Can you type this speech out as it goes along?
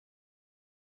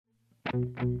All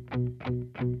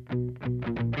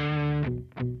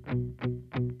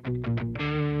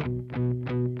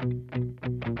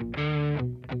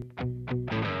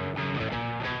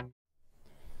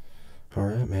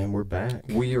right, man, we're back.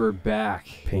 We are back.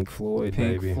 Pink Floyd,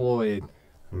 Pink baby. Floyd.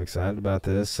 I'm excited about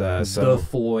this. The So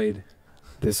Floyd.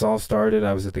 this all started,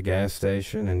 I was at the gas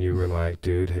station, and you were like,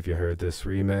 dude, have you heard this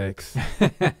remix?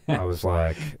 I was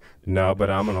like, no,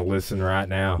 but I'm going to listen right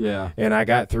now. Yeah. And I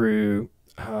got through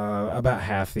about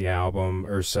half the album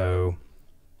or so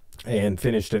and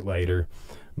finished it later.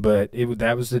 But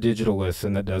that was the digital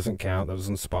listen. That doesn't count. That was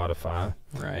on Spotify.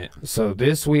 Right. So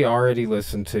this we already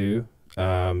listened to.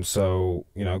 So,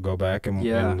 you know, go back and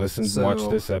listen, watch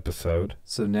this episode.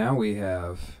 So now we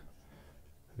have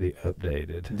The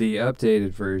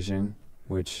updated version,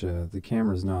 which the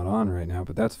camera's not on right now,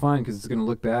 but that's fine because it's going to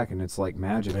look back and it's like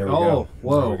magic. There we go.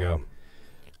 Whoa. There we go.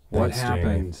 What Thanks,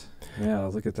 happened? Yeah,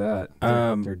 look at that.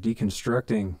 They're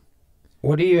deconstructing.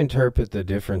 What do you interpret the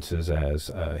differences as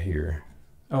here?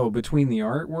 Oh, between the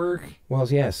artwork? Well,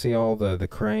 yeah, see all the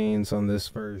cranes on this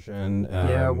version.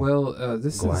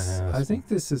 This glass. is. I think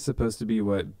this is supposed to be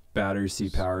what Battersea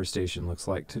Power Station looks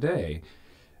like today.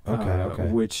 Okay.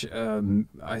 Which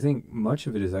I think much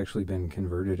of it has actually been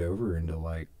converted over into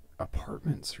like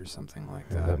apartments or something like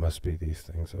that. That must be these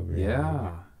things over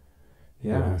here.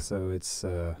 Yeah. So it's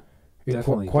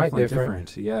definitely quite definitely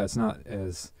different. Yeah, it's not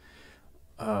as.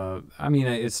 I mean,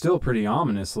 it's still pretty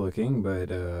ominous looking,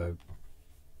 but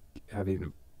I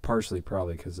mean, partially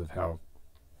probably because of how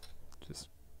just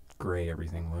gray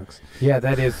everything looks. Yeah,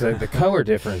 that is the color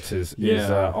difference is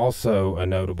Yeah. also a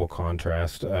notable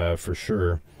contrast for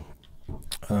sure.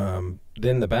 Then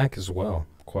the back as well,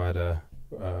 quite a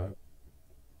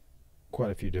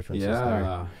few differences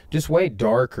there. Just way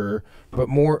darker, but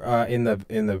more in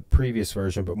the previous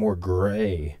version, but more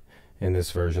gray in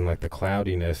this version, like the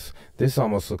cloudiness. This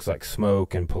almost looks like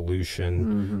smoke and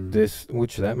pollution. Mm-hmm.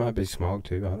 Which that might be smog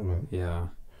too. I don't know. Yeah,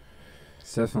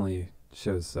 it definitely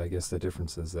shows, I guess, the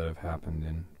differences that have happened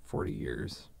in 40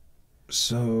 years.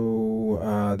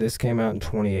 So this came out in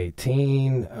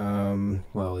 2018.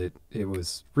 Well, it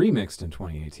was remixed in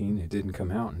 2018. It didn't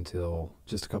come out until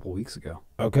just a couple weeks ago.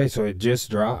 Okay, so it just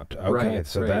dropped. Okay, right,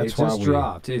 so right. that's it why just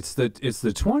dropped. It's the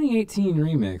 2018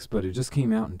 remix, but it just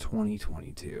came out in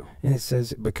 2022. And it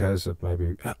says because of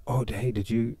maybe. Hey, did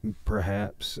you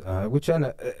perhaps? Which I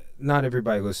know, not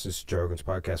everybody listens to Joe Rogan's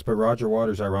podcast, but Roger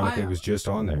Waters, ironically, was just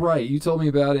on there. Right, you told me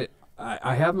about it.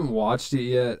 I haven't watched it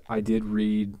yet. I did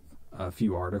read a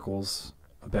few articles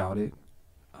about it.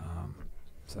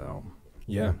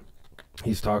 Yeah,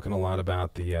 he's talking a lot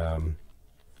about the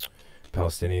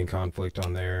Palestinian conflict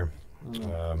on there,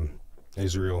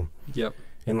 Israel. Yep.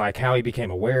 And like how he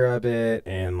became aware of it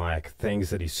and like things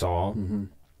that he saw.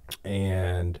 Mm-hmm.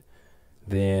 And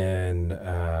then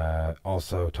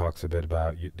also talks a bit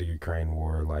about the Ukraine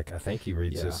war. Like I think he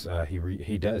reads this. He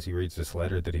reads this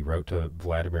letter that he wrote to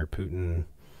Vladimir Putin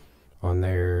on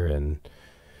there. And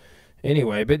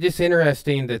anyway, but just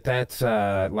interesting that's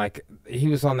like he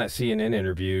was on that CNN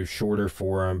interview, shorter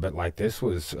for him, but like this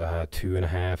was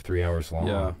 2.5, 3 hours long.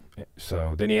 Yeah.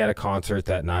 So then he had a concert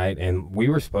that night, and we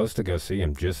were supposed to go see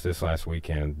him just this last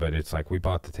weekend, but it's like we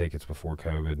bought the tickets before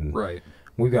COVID, and Right.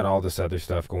 we've got all this other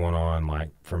stuff going on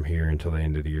like from here until the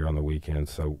end of the year on the weekend,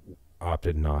 so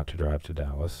opted not to drive to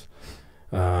Dallas.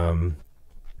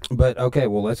 But okay,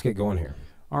 well, let's get going here.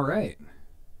 All right.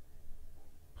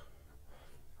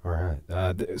 All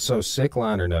right. So sick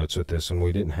liner notes with this one.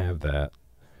 We didn't have that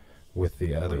with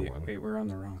the other one. Wait, we're on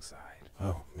the wrong side.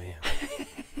 Oh man.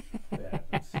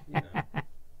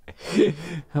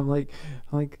 I'm like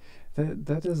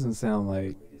that doesn't sound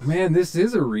like. Man, this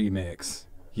is a remix.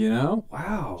 You know?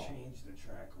 Wow. Change the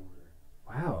track order.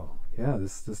 Wow. Yeah,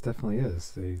 this definitely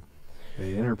is. They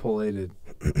interpolated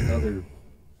other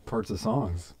parts of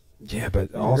songs. Yeah, but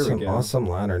Here we go. awesome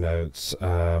liner notes.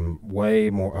 Way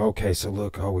more. Okay, so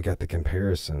look. Oh, we got the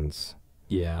comparisons.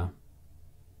 Yeah.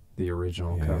 The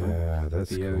original cover. Yeah, that's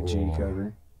The cool. OG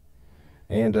cover.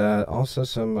 And also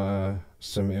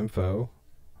some info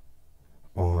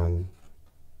on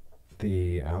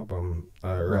the album,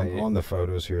 Right. on the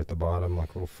photos here at the bottom,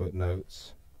 like little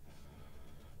footnotes.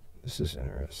 This is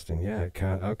interesting. Yeah, it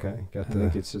kind of, okay. Got I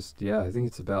think it's just I think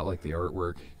it's about like the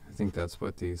artwork. I think that's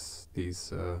what these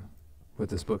what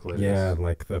this booklet is. yeah,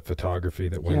 like the photography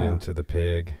that went Yeah. into the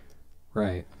pig.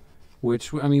 Right.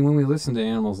 Which, I mean, when we listened to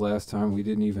Animals last time, we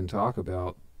didn't even talk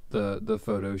about the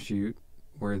photo shoot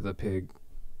where the pig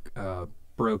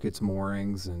broke its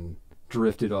moorings and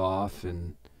drifted off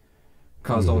and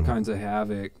caused all kinds of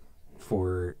havoc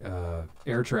for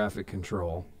air traffic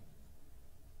control.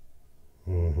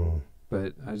 Mm-hmm.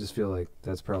 but I just feel like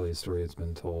that's probably a story that's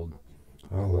been told.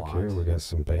 Oh, look here, we got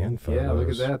some band photos. Yeah, look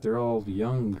at that. They're all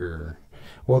younger.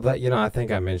 Well, that I think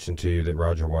I mentioned to you that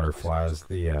Roger Waters flies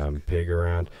the pig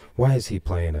around. Why is he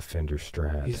playing a Fender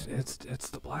Strat? It's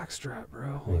the black Strat,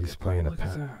 bro. He's playing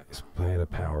a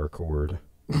power chord.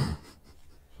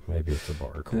 Maybe it's a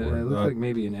bar chord. It looks like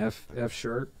maybe an F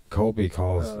sharp. Colby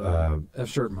calls F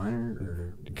sharp minor.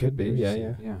 Or could be,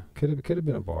 yeah. Could have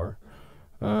been a bar.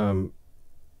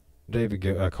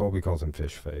 Colby calls him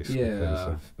fish face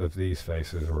because of these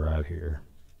faces right here.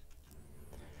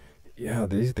 Yeah,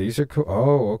 these are cool.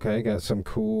 Oh, okay, got some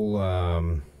cool.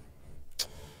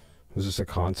 Was this a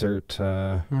concert?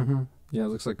 Yeah, it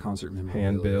looks like concert memorabilia.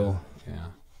 Handbill. Yeah,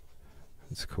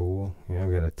 it's cool. Yeah,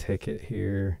 we got a ticket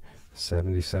here.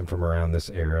 77 from around this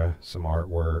era. Some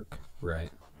artwork.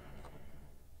 Right.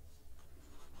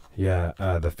 Yeah,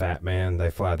 the Fat Man.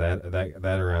 They fly that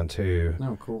around too.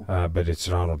 Oh, cool. But it's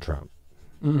Donald Trump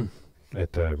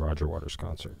at the Roger Waters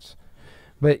concerts.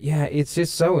 But yeah, it's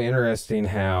just so interesting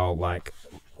how, like,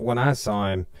 when I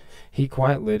saw him, he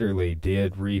quite literally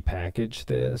did repackage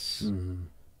this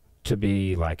to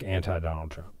be like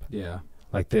anti-Donald Trump. Yeah.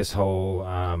 Like this whole,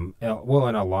 and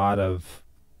a lot of,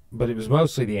 but it was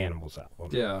mostly the Animals album.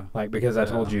 Yeah. Like, because I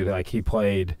told you, like, he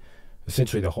played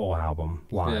essentially the whole album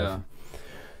live. Yeah.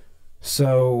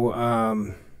 So,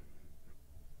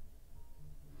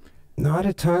 not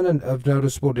a ton of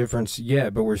noticeable difference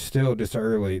yet, but we're still just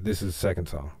early. This is the second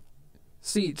song.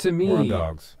 See, to me, we're on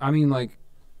Dogs. I mean, like,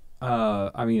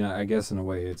 I guess in a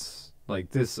way it's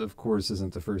like this, of course,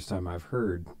 isn't the first time I've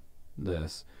heard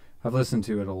this. I've listened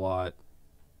to it a lot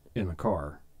in the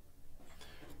car.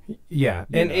 Yeah,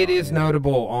 and it is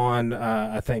notable on,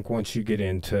 I think, once you get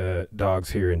into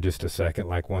Dogs here in just a second,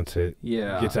 like once it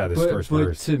gets out of this first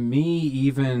verse. But to me,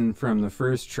 even from the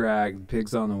first track,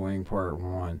 Pigs on the Wing Part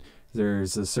 1,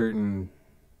 there's a certain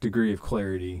degree of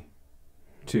clarity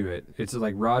to it. It's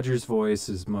like Roger's voice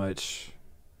is much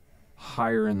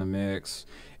higher in the mix.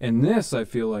 And this, I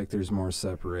feel like there's more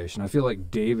separation. I feel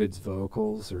like David's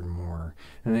vocals are more,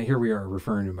 and then here we are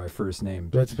referring to him by first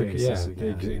name. That's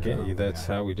that's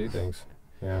how we do things.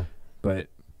 Yeah. But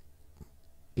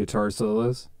guitar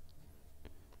solos.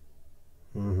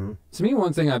 Mm-hmm. To me,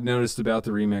 one thing I've noticed about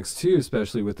the remix too,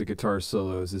 especially with the guitar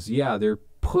solos, is they're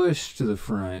pushed to the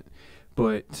front,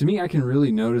 but to me, I can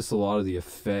really notice a lot of the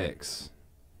effects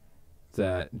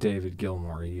that David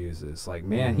Gilmour uses. Like,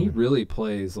 man, he really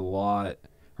plays a lot,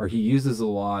 or he uses a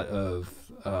lot of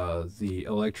the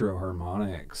Electro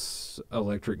Harmonics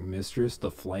Electric Mistress,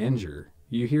 the flanger.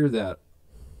 You hear that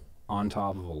on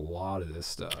top of a lot of this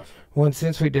stuff. Well, and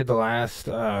since we did the last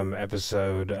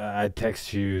episode, I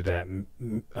text you that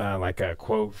like a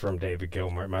quote from David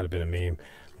Gilmour. It might have been a meme,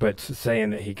 but saying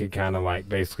that he could kind of like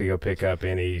basically go pick up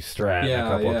any Strat and a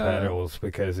couple of pedals,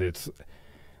 because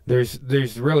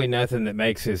there's really nothing that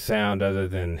makes his sound other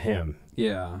than him.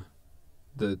 Yeah,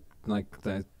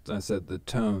 I said, the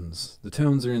tones. The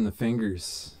tones are in the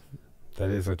fingers. That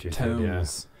is what you tones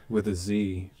said, yeah. With a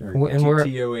Z, or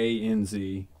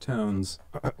Toanz, tones.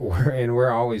 We're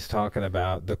always talking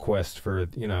about the quest for,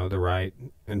 the right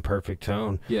and perfect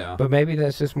tone. Yeah. But maybe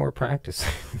that's just more practice.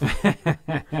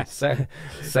 Sad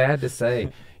to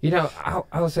say. I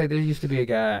would say there used to be a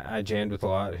guy I jammed with a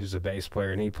lot who's a bass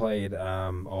player, and he played a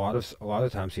lot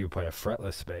of times he would play a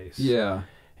fretless bass. Yeah.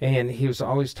 And he was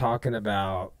always talking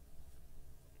about.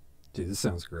 Dude, this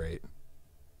sounds great.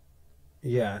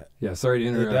 Yeah. Yeah, sorry to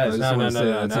interrupt. It does.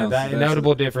 No. That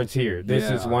notable difference here. This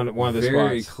is one of the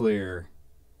very spots. Clear.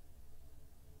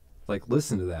 Like,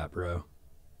 listen to that, bro.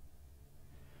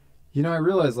 I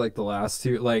realized, like, the last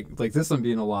two, like this I'm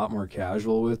being a lot more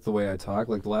casual with the way I talk.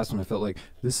 Like, the last one I felt like,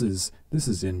 this is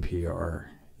NPR.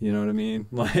 You know what I mean?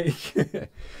 Like,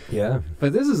 yeah.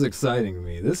 But this is exciting to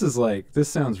me. This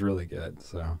sounds really good,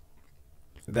 so.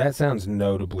 That sounds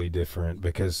notably different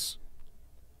because.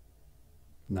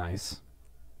 Nice.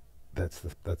 That's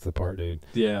the part, dude.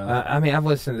 Yeah. I mean, I've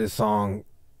listened to this song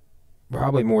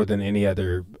probably more than any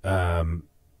other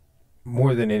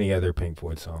Pink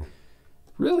Floyd song.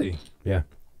 Really? Yeah.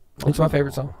 It's my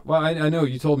favorite song. Well, I know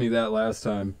you told me that last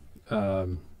time. Yeah,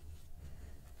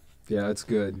 it's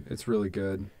good. It's really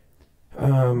good.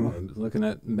 I'm looking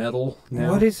at Metal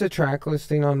now. What is the track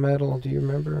listing on Metal? Do you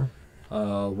remember?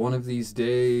 One of These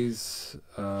Days.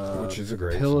 Which is a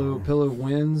great song. Pillow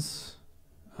Wins.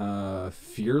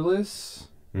 Fearless.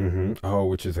 Mm-hmm. Oh,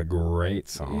 which is a great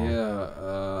song.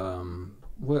 Yeah.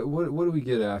 What do we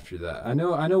get after that? I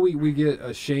know we get a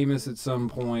Seamus at some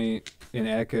point in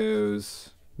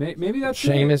Echoes. Maybe that's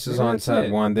Seamus is on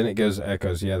side 1, then it goes to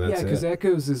Echoes. Yeah, that's it. Yeah, because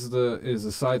Echoes is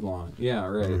the side line. Yeah,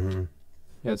 right. Mm-hmm.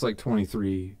 Yeah, it's like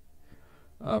 23.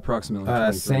 approximately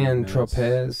 23 San minutes.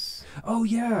 Tropez. Oh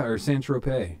yeah, or San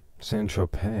Tropez. San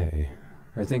Tropez.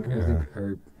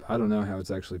 Or I don't know how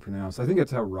it's actually pronounced. I think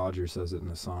that's how Roger says it in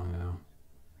the song now.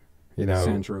 You know,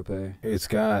 San Tropez. it's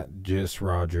got just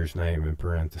Roger's name in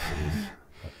parentheses.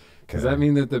 Does that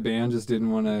mean that the band just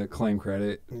didn't want to claim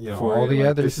credit for all it? the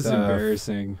other this stuff is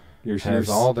embarrassing. has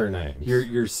all their names.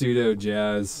 Your pseudo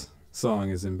jazz song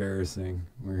is embarrassing.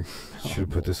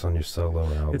 Should put this on your solo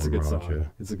album. It's a good Roger.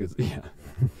 song. It's a good, yeah.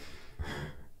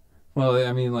 Well,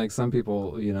 I mean, like some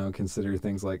people, consider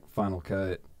things like Final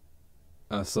Cut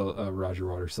a Roger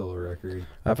Waters solo record.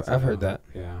 I've heard that.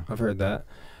 Yeah, I've heard that.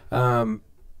 I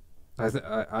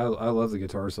love the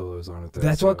guitar solos on it.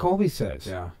 That's what Colby says.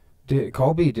 Yeah,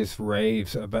 Colby just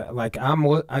raves about. Like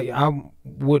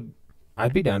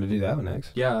I'd be down to do that one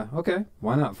next. Yeah. Okay.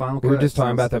 Why not? Final Cut. We were just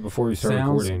talking about that before we started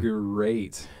recording. Sounds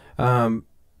great.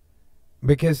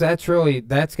 Because that's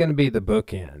going to be the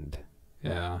bookend.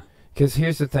 Yeah. Because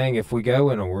here's the thing: if we go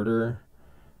in order,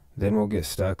 then we'll get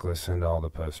stuck listening to all the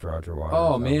post Roger Waters.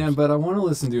 Oh man, but I want to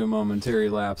listen to a Momentary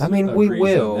Lapse. I mean, of we Reason.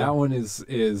 will. That one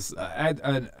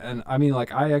I mean,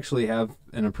 like I actually have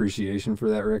an appreciation for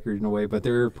that record in a way, but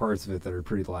there are parts of it that are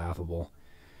pretty laughable.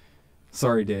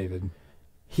 Sorry, David.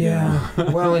 Yeah.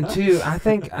 Well, and two, I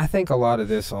think a lot of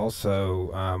this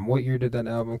also. What year did that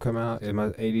album come out? Am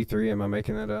I 83? Am I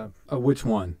making that up? Which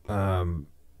one?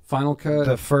 Final Cut.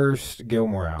 The first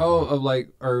Gilmore album. Oh,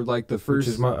 like the first.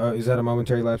 Is that a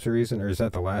Momentary Lapse of Reason, or is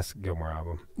that the last Gilmore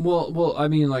album? Well, I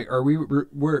mean, like, are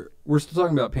we're still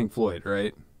talking about Pink Floyd,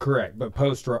 right? Correct, but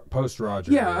post Roger.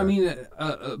 Yeah, I mean,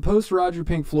 post Roger,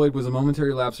 Pink Floyd was a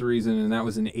Momentary Lapse of Reason, and that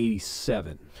was in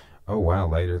 '87. Oh wow,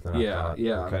 later than I thought.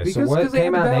 Yeah. Okay, Because, so what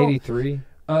came out in '83?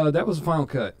 That was Final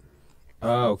Cut.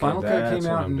 Oh, okay. Final Cut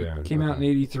came out in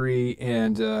 '83,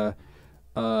 and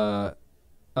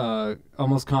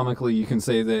almost comically, you can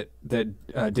say that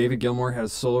David Gilmour had a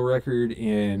solo record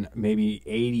in maybe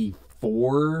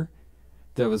 '84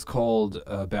 that was called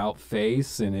About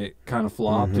Face, and it kind of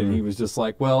flopped, and he was just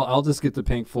like, "Well, I'll just get the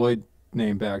Pink Floyd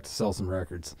name back to sell some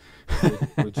records,"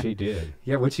 which he did.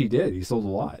 Yeah, which he did. He sold a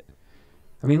lot.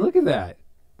 I mean, look at that.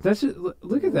 That's just,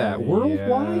 look at that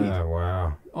worldwide. Yeah,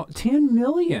 wow. 10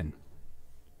 million.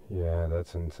 Yeah,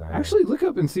 that's insane. Actually, look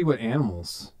up and see what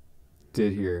Animals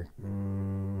did here.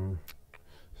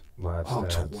 Live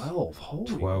stats. 12.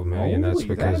 Holy 12 million. That's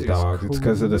because that Dogs. It's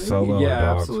because of the solo yeah, of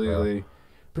Dogs. absolutely. Bro.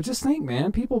 But just think,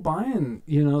 man, people buying,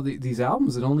 these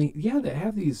albums that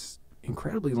have these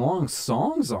incredibly long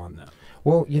songs on them.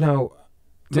 Well,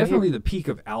 definitely the peak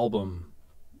of album,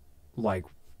 like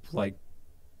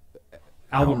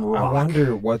album rock. I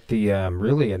wonder what the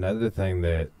really another thing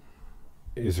that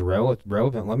is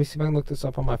relevant. Let me see if I can look this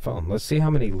up on my phone. Let's see how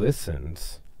many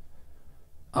listens.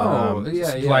 We'll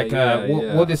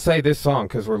just say this song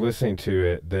because we're listening to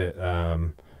it. That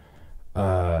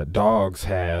Dogs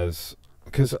has,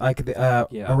 because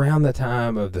around the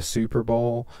time of the Super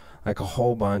Bowl, like a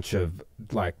whole bunch of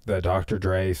like the Dr.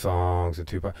 Dre songs and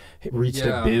Tupac reached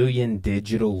 1 billion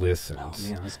digital listens. Oh,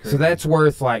 man, that's crazy. So that's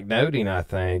worth like noting. I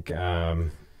think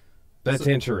that's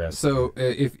interesting. So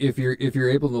if you're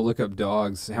able to look up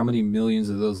Dogs, how many millions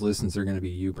of those listens are going to be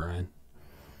you, Brian?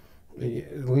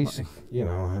 At least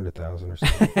 100,000 or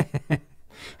something.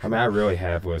 I mean, I really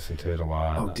have listened to it a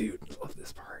lot. Oh, dude, love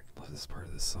this part. Love this part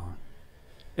of this song.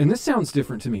 And this sounds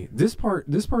different to me. This part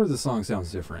of the song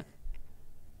sounds different.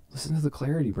 Listen to the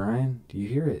clarity, Brian. Do you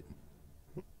hear it?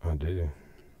 I do.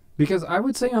 Because I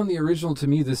would say on the original, to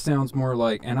me, this sounds more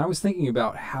like, and I was thinking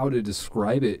about how to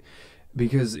describe it,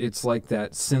 because it's like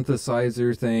that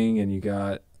synthesizer thing, and you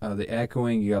got the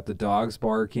echoing, you got the dogs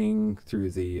barking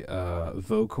through the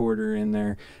vocoder in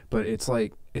there, but it's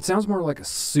like, it sounds more like a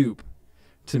soup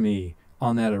to me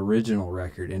on that original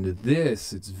record. And to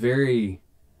this, it's very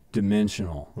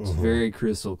dimensional. It's very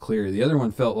crystal clear. The other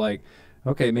one felt like,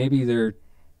 okay, maybe they're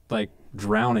like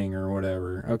drowning or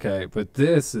whatever. Okay, but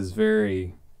this is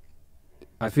very,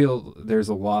 I feel there's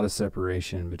a lot of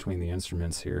separation between the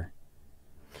instruments here.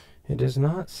 It does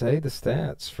not say the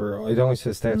stats for, it only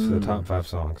says stats for the top 5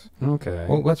 songs. Okay.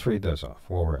 Well, let's read those off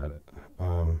while we're at it.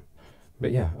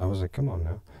 But yeah, I was like, come on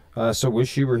now. So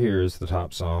Wish You Were Here is the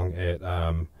top song at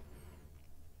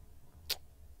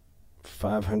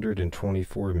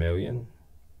 524 million.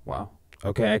 Wow.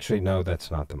 Okay, actually, no,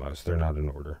 that's not the most. They're not in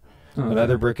order. Okay.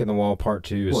 Another Brick in the Wall Part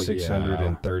 2 is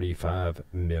 635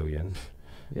 million.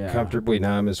 Yeah. Comfortably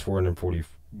Numb is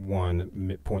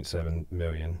 441.7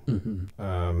 million.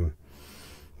 Mm-hmm.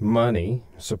 Money,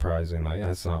 surprisingly,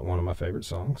 that's not one of my favorite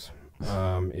songs,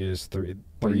 is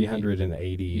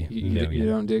 380 million. You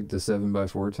don't dig the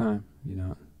 7x4 time? You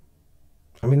know.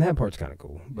 I mean, that part's kind of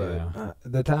cool, but Yeah.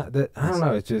 I don't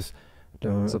know. It's just.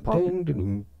 It's a pop. I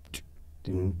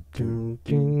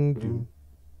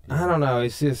don't know.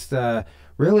 It's just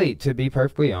really, to be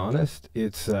perfectly honest,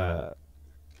 it's the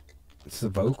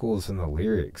vocals and the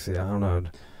lyrics. Yeah, I don't know.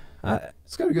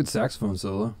 It's got a good saxophone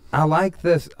solo. I like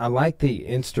this. I like the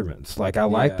instruments. Like I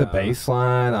like the bass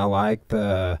line. I like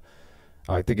the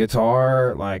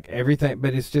guitar. Like everything.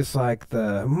 But it's just like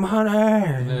the money.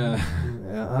 Yeah.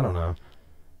 Yeah, I don't know.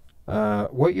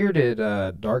 What year did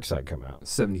Dark Side come out?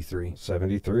 73.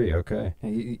 73. Okay.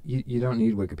 Hey, you don't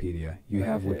need Wikipedia. You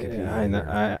have Wikipedia. I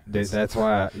know. Dude, that's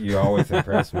why you always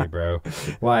impress me, bro.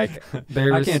 Like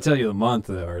I can't tell you the month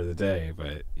or the day,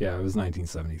 but yeah, it was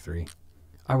 1973.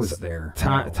 I was there.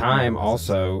 Time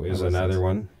also is another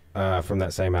one from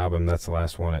that same album. That's the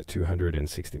last one at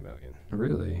 260 million.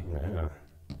 Really? Yeah.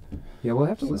 Yeah, we'll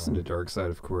have to listen to Dark Side,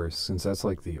 of course, since that's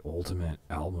like the ultimate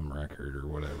album record or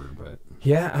whatever. But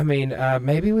yeah, I mean,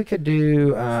 maybe we could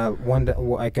do one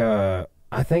like I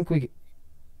think we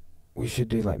should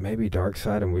do like maybe Dark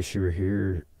Side and Wish You Were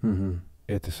Here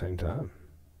at the same time.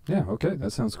 Yeah. Okay,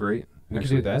 that sounds great. We could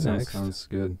do that next. Sounds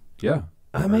good. Yeah.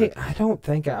 I mean, I don't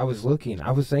think I was looking.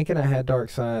 I was thinking I had Dark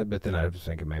Side, but then I was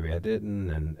thinking maybe I didn't,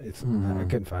 and I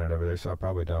couldn't find it over there, so I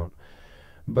probably don't.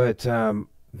 But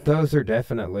those are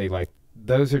definitely like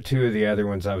those are two of the other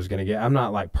ones I was going to get. I'm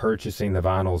not like purchasing the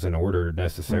vinyls in order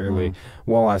necessarily.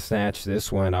 While I snatched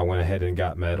this one, I went ahead and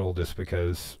got Metal just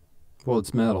because. Well,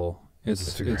 it's Metal.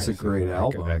 It's a great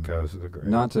album. Echoes is a great.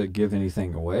 Not to give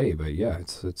anything away, but yeah,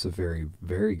 it's a very,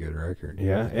 very good record.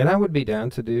 Yeah, and I would be down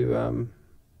to do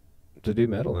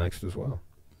Metal next as well.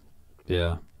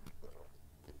 Yeah.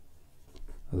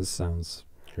 This sounds.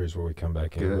 Here's where we come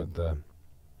back in with the.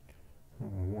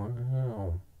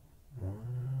 Wow.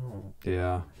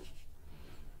 Yeah.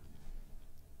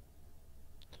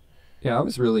 Yeah, I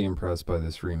was really impressed by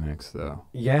this remix, though.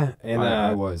 Yeah, and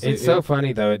I was. It's so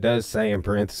funny though. It does say in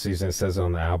parentheses, and it says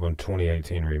on the album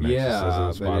 2018 remix. Yeah, it says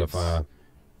on Spotify.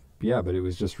 But it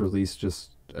was just released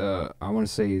I want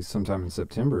to say sometime in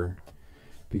September,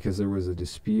 because there was a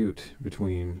dispute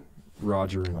between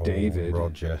Roger and David.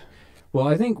 Roger. Well,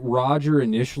 I think Roger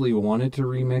initially wanted to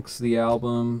remix the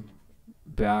album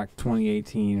back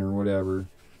 2018 or whatever,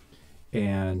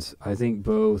 and I think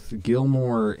both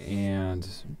Gilmour and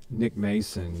Nick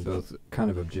Mason both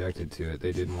kind of objected to it.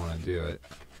 They didn't want to do it.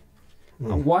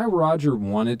 Why Roger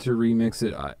wanted to remix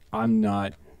it, I'm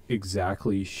not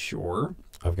exactly sure.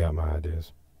 I've got my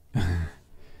ideas.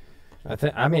 I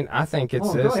think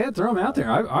it's. Go ahead, throw them out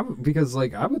there. Because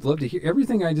like I would love to hear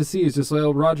everything. I just see is just like,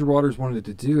 oh, Roger Waters wanted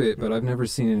to do it, but I've never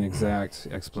seen an exact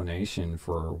explanation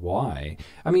for why.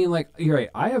 I mean, like you're right.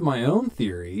 I have my own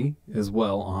theory as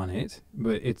well on it,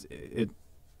 but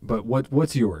But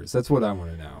what's yours? That's what I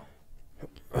want to know.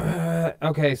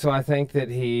 Okay, so I think that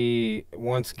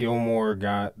once Gilmour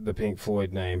got the Pink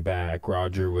Floyd name back,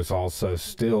 Roger was also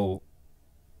still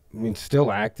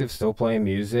active, still playing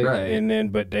music,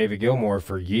 right. But David Gilmour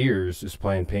for years is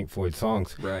playing Pink Floyd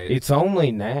songs. Right. It's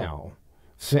only now.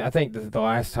 So I think the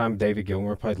last time David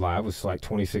Gilmour played live was like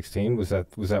 2016. Was that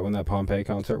when that Pompeii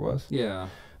concert was? Yeah.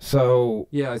 So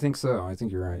yeah, I think so. I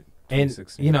think you're right. And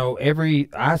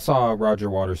I saw Roger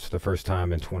Waters for the first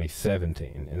time in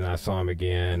 2017, and I saw him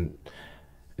again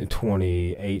in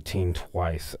 2018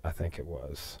 twice. I think it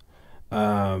was.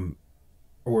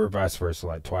 Or vice versa,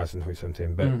 like twice in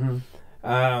 2017. But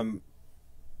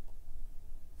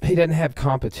he doesn't have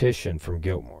competition from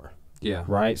Gilmour. Yeah.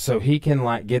 Right? So he can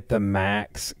like get the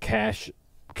max cash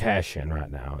in right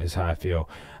now is how I feel.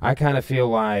 I kind of feel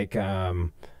like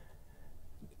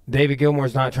David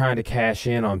Gilmour's not trying to cash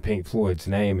in on Pink Floyd's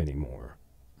name anymore.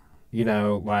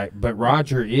 But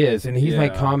Roger is, and he's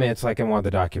made comments like in one of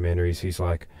the documentaries, he's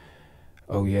like,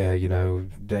 oh yeah,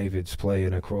 David's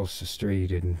playing across the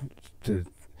street and to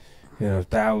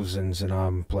thousands, and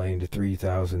I'm playing to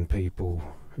 3,000 people,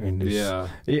 and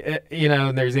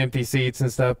and there's empty seats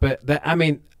and stuff. But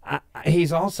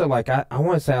he's also like I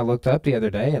want to say I looked up the other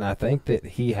day, and I think that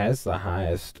he has the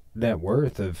highest net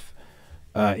worth of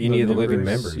any of the living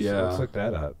members. Yeah, let's look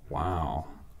that up. Wow.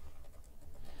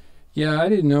 Yeah, I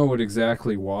didn't know what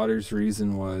exactly Waters'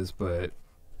 reason was, but.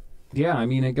 Yeah, I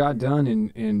mean, it got done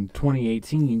in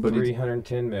 2018, but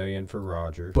 $310 million for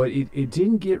Roger. But it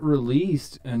didn't get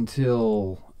released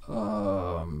until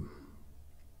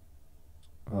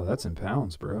that's in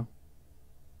pounds, bro.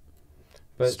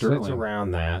 But it's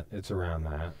around that.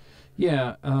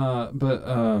 Yeah, but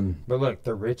look,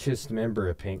 the richest member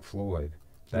of Pink Floyd.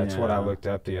 That's what I looked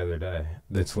up the other day.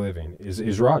 That's living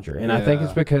is Roger, and I think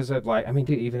it's because of dude,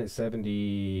 even at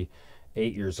 70.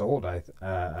 8 years old,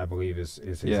 I believe is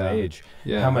his Yeah. age.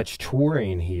 Yeah. How much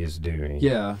touring he is doing.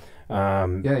 Yeah.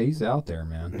 Um, Yeah, he's out there,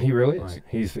 man. he really is.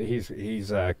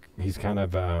 Like- He's kind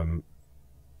of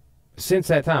since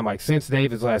that time, like since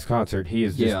David's last concert, he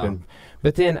has just been.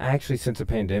 But then actually, since the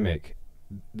pandemic,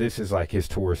 this is like his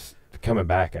tours coming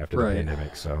back after the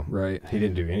pandemic. So Right. he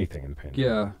didn't do anything in the pandemic.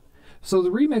 Yeah. So the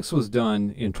remix was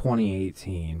done in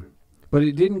 2018, but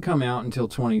it didn't come out until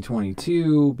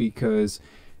 2022 because,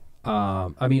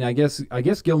 I mean, I guess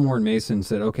Gilmore and Mason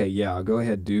said, okay, yeah, go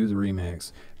ahead, do the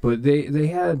remix, but they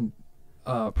had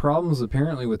problems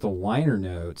apparently with the liner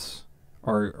notes,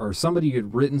 or somebody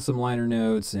had written some liner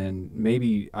notes, and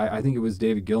maybe I think it was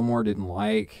David Gilmour didn't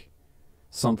like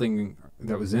something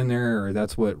that was in there, or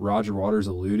that's what Roger Waters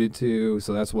alluded to,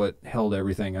 so that's what held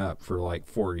everything up for like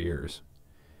 4 years.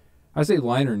 I say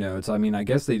liner notes. I mean, I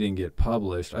guess they didn't get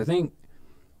published. I think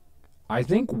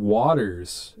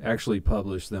Waters actually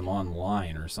published them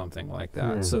online or something like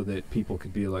that, so that people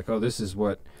could be like, "Oh, this is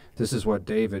what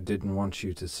David didn't want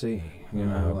you to see," you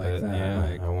know, like that. Yeah,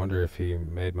 Like, I wonder if he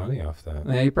made money off that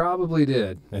he probably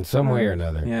did in some way or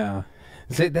another. Yeah,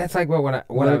 See, that's like what I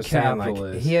What a was saying. Like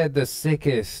capitalist. he had the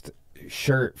sickest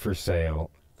shirt for sale,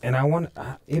 and I want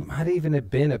it might even have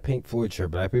been a Pink Floyd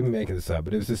shirt, but I've been making this up.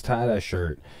 But it was this tie-dye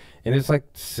shirt, and it's like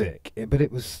sick, but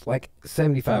it was like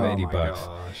 75, 80 bucks.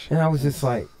 Gosh. And I was just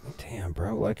like, damn,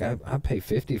 bro, like I pay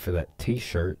 50 for that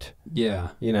T-shirt, Yeah,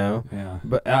 you know. yeah,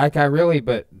 But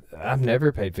but I've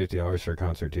never paid $50 for a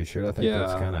concert T-shirt. I think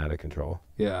that's kind of out of control.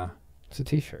 yeah. It's a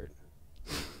T-shirt.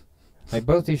 Like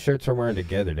both these shirts I'm wearing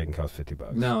together didn't cost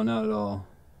 $50. No, not at all.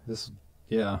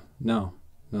 No,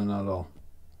 not at all.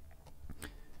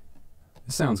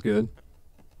 This sounds good.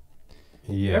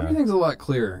 Yeah, Everything's a lot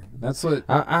clearer. That's what.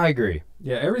 I agree.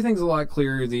 Yeah, everything's a lot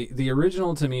clearer. The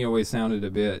original to me always sounded a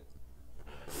bit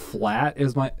flat.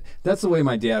 That's the way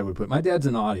my dad would put it. My dad's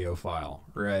an audiophile,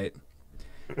 right?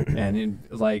 And in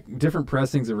like different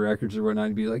pressings of records or whatnot,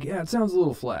 he'd be like, "Yeah, it sounds a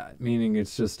little flat," meaning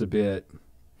it's just a bit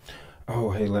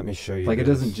Oh, hey, let me show you. like it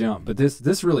this. doesn't jump. But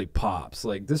this really pops.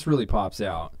 Like this really pops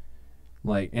out.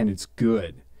 Like, and it's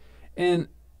good. And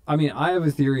I mean, I have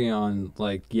a theory on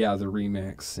like the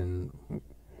remix and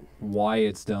why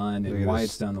it's done and why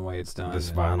it's done the way it's done.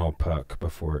 This vinyl puck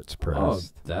before it's pressed. Oh,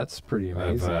 that's pretty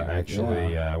amazing.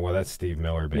 Well, that's Steve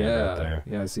Miller Band right there.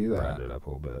 Yeah, I see that. Brought it up a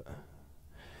little bit.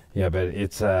 Yeah, but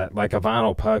it's like a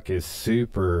vinyl puck is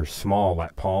super small,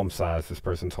 like palm size. This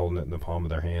person's holding it in the palm of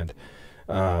their hand,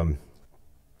 and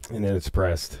then it's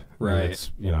pressed. Right. And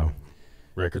it's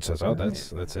record says, "Oh,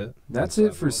 that's it." That's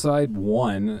it for side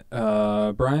one.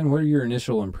 Brian, what are your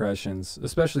initial impressions,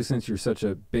 especially since you're such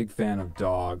a big fan of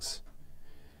dogs?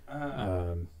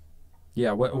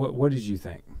 Yeah, what did you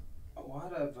think? A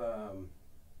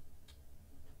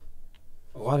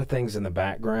lot of things in the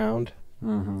background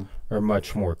are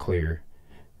much more clear.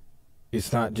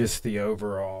 It's not just the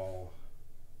overall.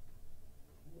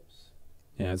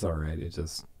 Yeah, it's all right. It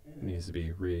just needs to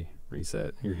be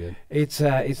reset. You're good. It's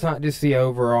not just the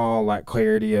overall like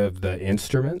clarity of the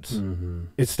instruments.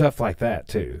 It's stuff like that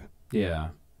too. Yeah.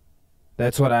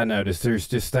 That's what I noticed. There's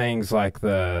just things like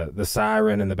the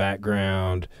siren in the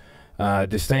background.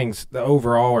 Just things. The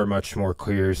overall are much more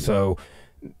clear. So,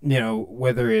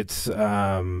 whether it's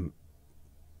the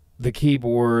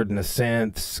keyboard and the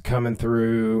synths coming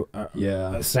through,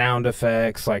 sound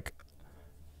effects like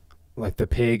the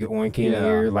pig oinking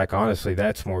here. Like honestly,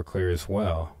 that's more clear as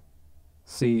well.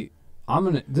 See,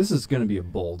 this is gonna be a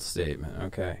bold statement,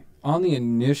 okay? On the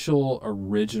initial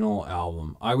original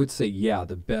album, I would say,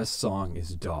 the best song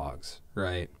is Dogs,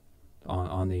 right?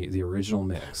 On the original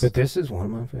mix. But this is one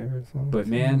of my favorite songs. But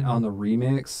man, on the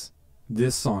remix,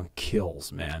 this song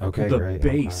kills, man. Okay, the great.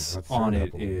 bass Let's on turn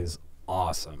it up a is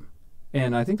awesome.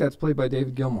 And I think that's played by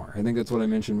David Gilmour. I think that's what I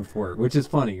mentioned before, which is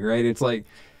funny, right? It's like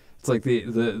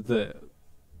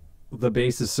the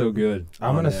bass is so good.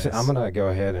 I'm gonna go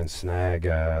ahead and snag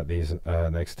these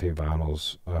next two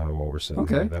vinyls while we're sitting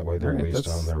here. That way they're at least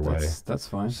on their way. That's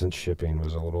fine. Since shipping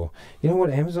was a little, what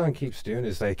Amazon keeps doing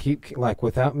is they keep like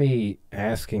without me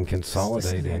asking,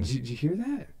 consolidating. Did you hear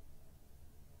that?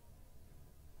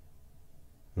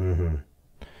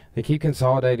 They keep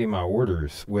consolidating my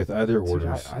orders with other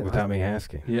orders I without me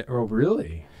asking. Yeah. Oh,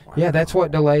 really? Wow. Yeah, that's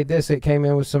what delayed this. It came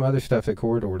in with some other stuff that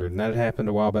Cord ordered, and that happened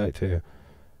a while back too.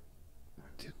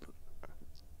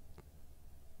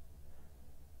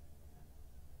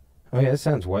 Oh yeah, it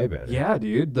sounds way better. Yeah,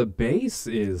 dude, the bass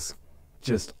is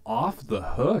just off the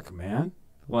hook, man.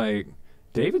 Like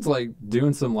David's like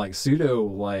doing some like pseudo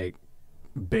like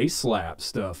bass slap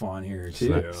stuff on here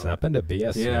too. Something to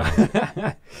BS.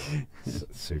 Yeah.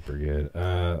 Super good.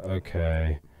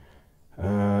 Okay.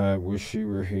 Wish You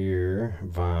Were Here,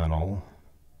 vinyl.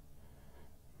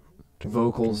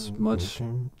 Vocals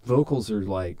are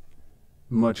like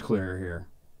much clearer here.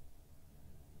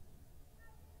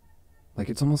 Like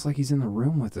it's almost like he's in the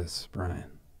room with us,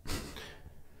 Brian.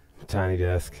 Tiny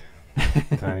desk.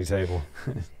 Tiny table.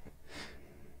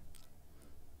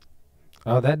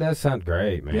 Oh, that does sound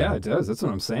great, man. Yeah, it does. That's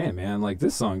what I'm saying, man. Like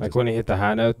this song, like when he hit the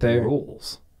high note there,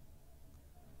 rules.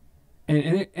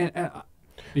 And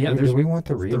yeah, do we want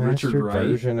the remastered Wright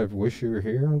version of "Wish You Were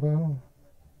Here" on vinyl?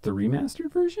 The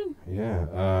remastered version?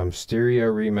 Yeah,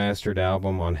 stereo remastered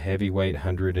album on heavyweight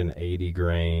 180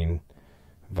 grain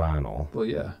vinyl. Well,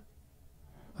 yeah,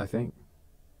 I think.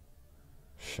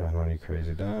 Shine on You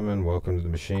Crazy Diamond, Welcome to the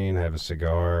Machine, Have a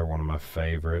Cigar, one of my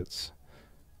favorites.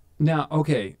 Now,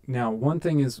 okay. Now, one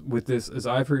thing is with this is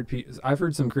I've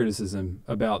heard some criticism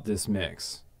about this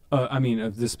mix.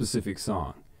 Of this specific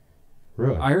song.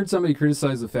 Really? I heard somebody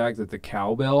criticize the fact that the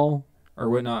cowbell or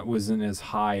whatnot wasn't as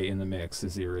high in the mix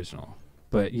as the original.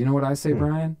 But you know what I say,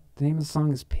 Brian? The name of the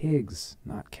song is Pigs,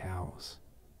 not Cows.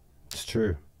 It's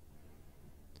true.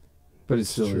 But it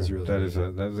still is really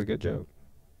that was a good joke.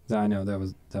 I know that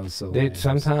was so. Dude,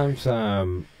 sometimes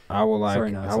I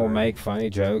will make funny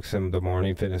jokes in the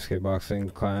morning fitness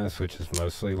kickboxing class, which is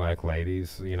mostly like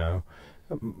ladies, you know,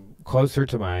 closer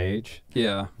to my age,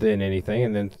 than anything,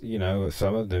 and then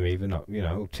some of them even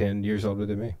 10 years older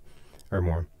than me or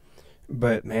more.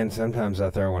 But man, sometimes I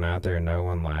throw one out there and no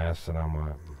one laughs, and I'm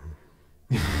like,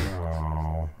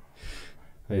 oh,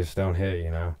 they just don't hit,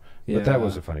 Yeah. But that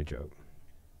was a funny joke.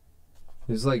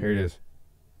 It's like here it is.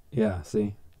 Yeah,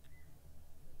 see.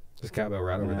 This cowbell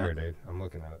right over there, dude. I'm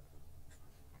looking at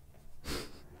it.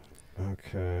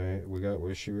 Okay, we got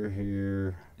Wish You Were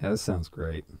Here. Yeah, this sounds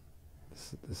great.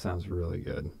 This sounds really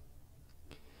good.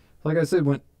 Like I said,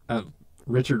 when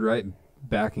Richard Wright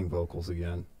backing vocals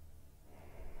again.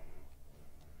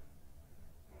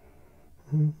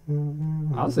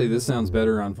 I'll say this sounds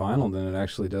better on vinyl than it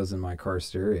actually does in my car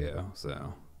stereo.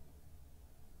 So,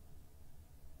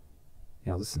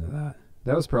 yeah, listen to that.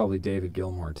 That was probably David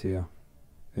Gilmour too.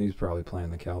 He's probably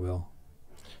playing the cowbell.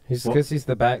 Because he's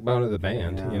the backbone of the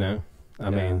band, Yeah. I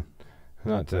mean,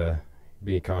 not to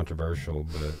be controversial,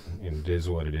 but it is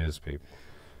what it is, people.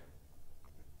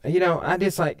 I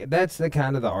just that's the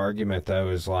kind of the argument, though,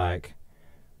 is like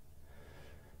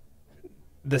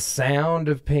the sound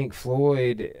of Pink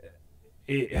Floyd.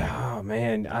 Oh,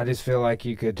 man, I just feel like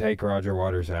you could take Roger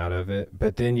Waters out of it,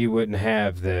 but then you wouldn't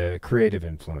have the creative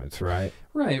influence, right?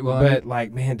 Right. Well, but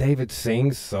man, David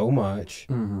sings so much.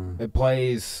 Mm-hmm. It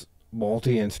plays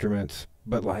multi-instruments,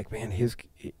 but man,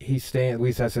 he stands.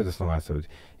 We said this in the last episode.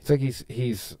 It's like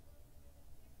he's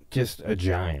just a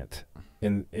giant,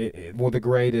 and one of the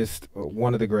greatest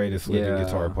living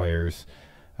guitar players.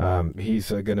 He's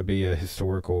going to be a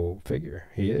historical figure.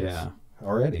 He is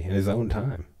already in his own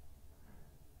time.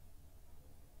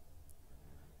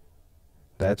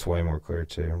 That's way more clear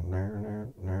too.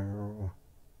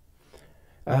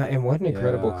 And what an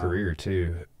incredible career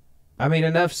too. I mean,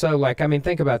 enough so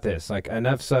think about this.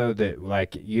 Enough so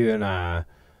that you and I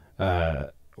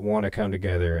want to come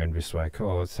together and just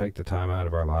let's take the time out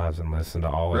of our lives and listen to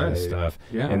all of this stuff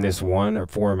in this one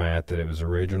format that it was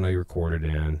originally recorded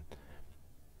in.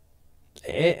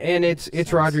 And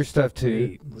it's Roger's stuff too.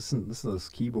 Great. Listen to those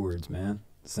keyboards, man.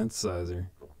 Synthesizer.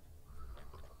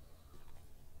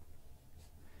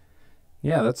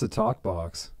 Yeah, that's a talk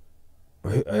box.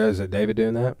 Is it David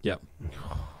doing that? Yep.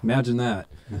 Imagine that.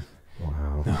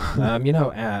 Wow.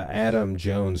 Adam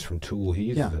Jones from Tool, he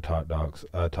uses the talk box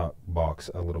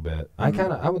a little bit.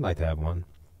 Mm-hmm. I would like to have one.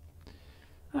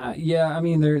 I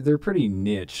mean they're pretty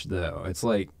niche though. It's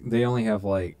like they only have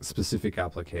specific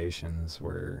applications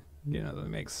where that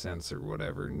makes sense or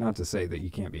whatever. Not to say that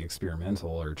you can't be experimental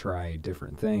or try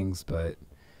different things, but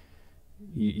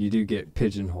you do get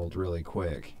pigeonholed really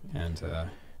quick and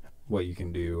what you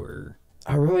can do or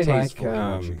I really like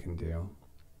what you can do.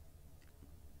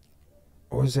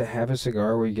 Or was it Have a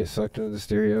Cigar where you get sucked into the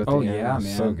stereo at the end? Yeah, man.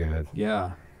 So good.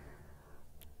 Yeah.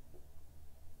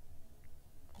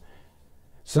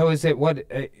 So is it what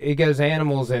it goes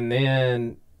Animals and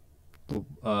then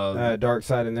Dark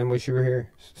Side and then Wish You Were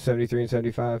Here? 73 and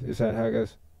 75? Is that how it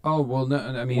goes? Oh, well, no,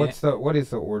 I mean... What is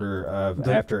the order of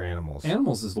after Animals?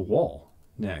 Animals is The Wall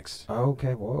next.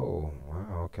 Okay, whoa.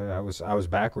 Wow, okay. I was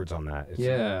backwards on that. It's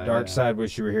Dark Side,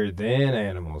 Wish You Were Here, then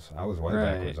Animals. I was way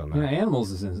backwards on that. Yeah,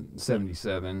 Animals is in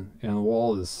 77, and The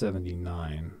Wall is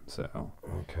 79, so...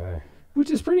 Okay. Which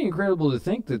is pretty incredible to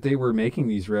think that they were making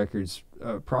these records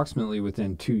approximately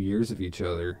within 2 years of each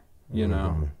other, you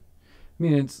know? I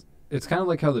mean, it's kind of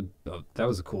like how that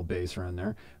was a cool bass run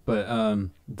there, but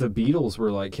the Beatles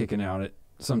were like kicking out at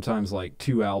sometimes like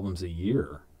 2 albums a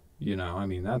year. You know, I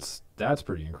mean that's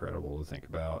pretty incredible to think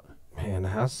about. Man,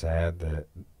 how sad that,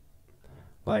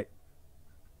 like,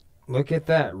 look at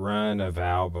that run of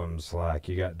albums. Like,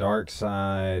 you got Dark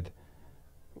Side,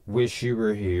 Wish You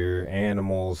Were Here,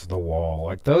 Animals, The Wall.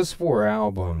 Like, those 4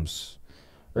 albums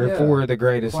are 4 of the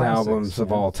greatest albums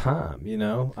of all time, you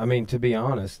know? I mean, to be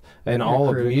honest. And all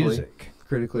of music.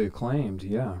 Critically acclaimed,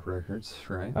 records,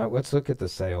 right? Let's look at the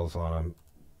sales on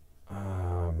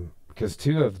them. Because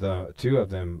two of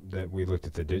them that we looked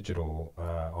at the digital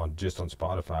on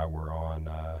Spotify were on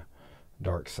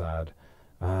Dark Side.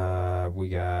 We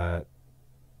got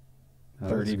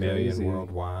 30 million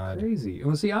worldwide. Crazy.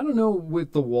 Well, see, I don't know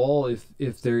with The Wall if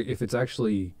they're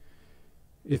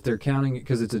counting it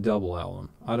because it's a double album.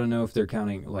 I don't know if they're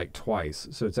counting like twice,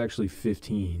 so it's actually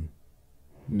 15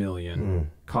 million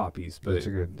copies, but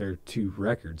they're 2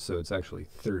 records, so it's actually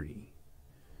 30.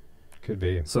 Could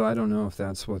be. So I don't know if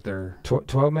that's what they're...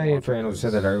 12 million for Animals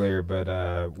said that earlier, but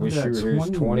Wish You Were Here's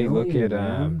 20. Look at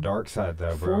Dark Side,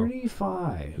 though, bro.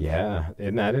 45. Yeah.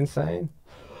 Isn't that insane?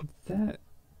 That's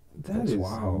is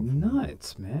wild.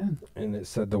 Nuts, man. And it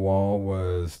said The Wall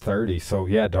was 30. So,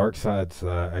 yeah, Dark Side's,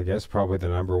 I guess, probably the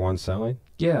number 1 selling.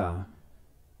 Yeah.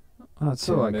 Oh, it's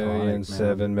so iconic, man.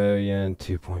 7 million,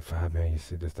 2.5 million. You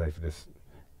see, this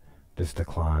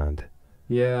declined.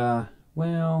 Yeah.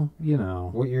 Well, you know.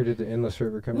 What year did the Endless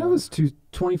River come out? That was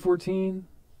 2014.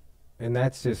 And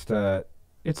that's just...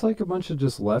 it's like a bunch of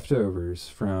just leftovers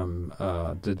from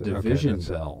the Division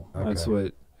Bell. Okay. That's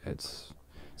what it's...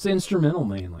 It's instrumental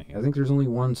mainly. I think there's only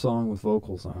 1 song with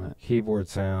vocals on it. Keyboard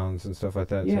sounds and stuff like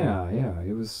that. Yeah, yeah.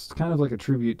 It was kind of like a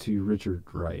tribute to Richard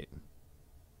Wright.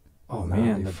 Oh,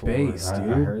 man, the bass, dude.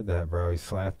 I heard that, bro. He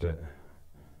slapped it.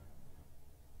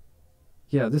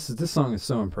 Yeah, this song is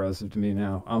so impressive to me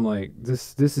now. I'm like,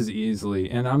 this is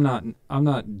easily, and I'm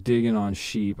not digging on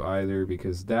Sheep either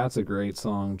because that's a great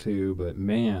song too, but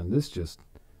man, this just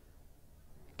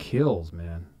kills,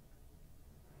 man.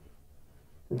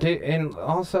 Dude, and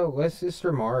also, let's just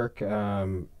remark,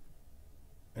 and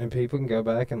people can go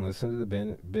back and listen to the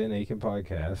Ben Eakin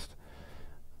podcast.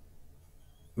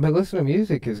 But listening to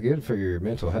music is good for your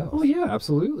mental health. Oh, yeah,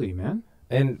 absolutely, man.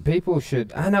 And people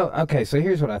should... I know... Okay, so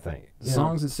here's what I think.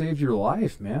 Songs that saved your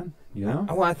life, man. You know?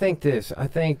 Well, I think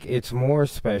it's more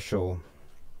special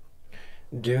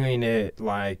doing it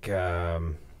like... I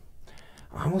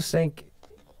almost think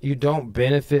you don't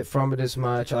benefit from it as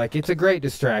much. Like, it's a great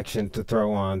distraction to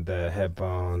throw on the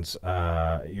headphones,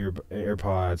 your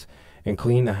AirPods, and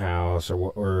clean the house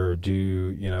or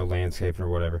do, landscaping or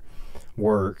whatever,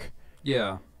 work.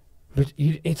 Yeah. But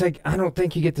it's like, I don't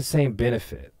think you get the same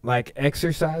benefit. Like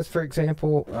exercise, for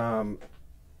example,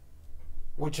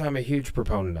 which I'm a huge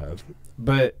proponent of.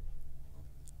 But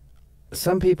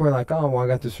some people are like, oh, well, I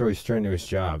got this really strenuous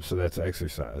job, so that's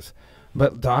exercise.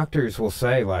 But doctors will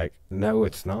say, like, no,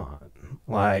 it's not.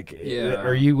 Like,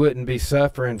 or you wouldn't be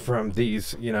suffering from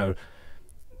these, things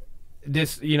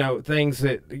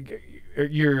that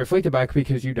you're afflicted by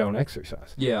because you don't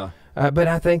exercise. Yeah. But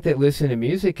I think that listening to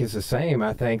music is the same.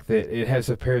 I think that it has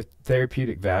a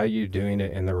therapeutic value doing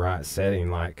it in the right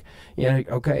setting. Like,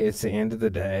 okay, it's the end of the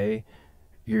day.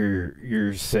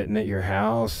 You're sitting at your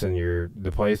house and you're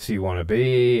the place you want to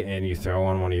be, and you throw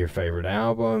on one of your favorite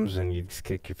albums and you just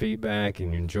kick your feet back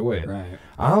and you enjoy it. Right.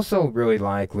 I also really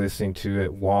like listening to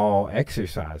it while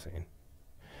exercising.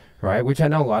 Right, which I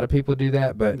know a lot of people do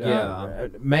that,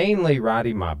 but mainly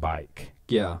riding my bike.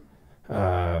 Yeah.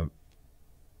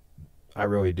 I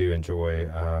really do enjoy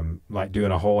like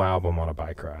doing a whole album on a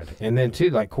bike ride. And then too,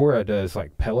 like Cora does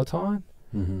like Peloton,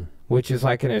 which is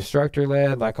like an instructor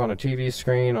led, like on a TV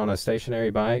screen on a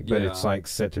stationary bike, but it's like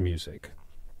set to music.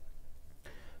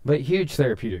 But huge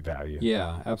therapeutic value.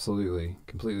 Yeah, absolutely.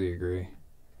 Completely agree.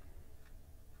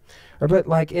 But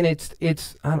like, and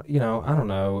it's I don't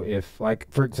know if, like,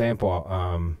 for example,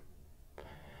 I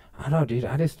don't know, dude,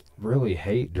 I just really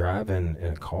hate driving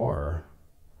in a car.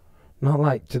 Not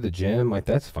like to the gym, like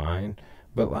that's fine,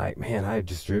 but like, man, I've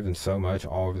just driven so much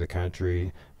all over the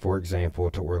country. For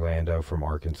example, to Orlando from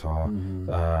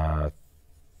Arkansas,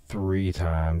 3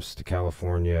 times, to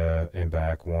California and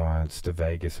back once, to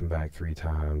Vegas and back 3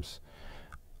 times,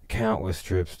 countless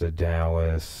trips to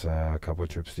Dallas, a couple of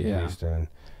trips to Houston.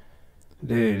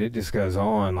 Dude, it just goes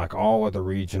on, like all of the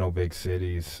regional big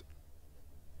cities.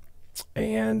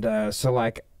 And so,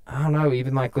 like, I don't know,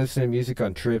 even like listening to music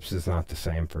on trips is not the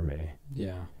same for me.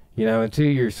 Yeah. Until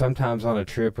you're sometimes on a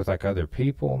trip with like other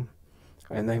people,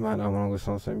 and they might not want to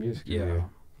listen to the same music. Yeah.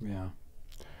 Yeah.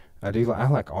 I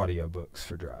like audiobooks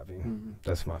for driving.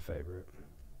 That's my favorite.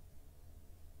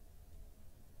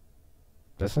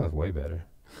 That sounds way better.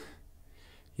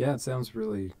 Yeah, it sounds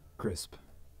really crisp.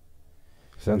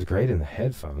 Sounds great in the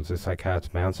headphones. It's like how it's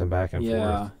bouncing back and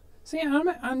forth. See,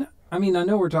 I mean, I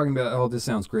know we're talking about, oh, this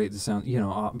sounds great. This sounds,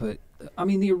 but I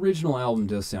mean, the original album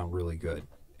does sound really good.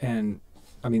 And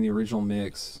I mean, the original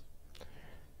mix.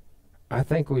 I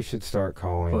think we should start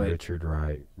calling Richard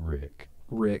Wright Rick.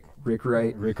 Rick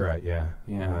Wright? Rick Wright, yeah.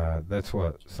 Yeah. That's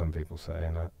what some people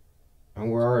say. And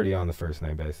we're already on the first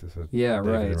name basis. With Yeah,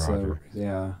 David right. and Roger. So,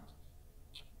 yeah.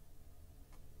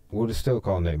 We'll just still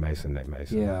call Nick Mason Nick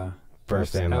Mason. Yeah.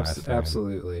 First and last name.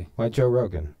 Absolutely. Like Joe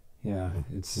Rogan. Yeah.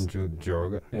 It's Joe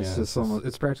Rogan. It's just almost,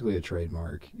 it's practically a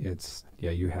trademark.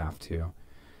 You have to.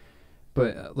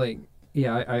 But,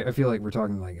 I feel like we're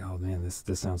talking like, oh man, this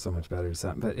sounds so much better.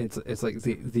 But it's like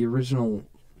the original,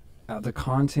 the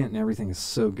content and everything is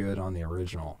so good on the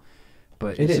original.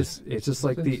 But it's just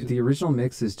like the original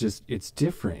mix is just, it's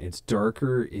different. It's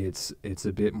darker. It's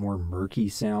a bit more murky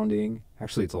sounding.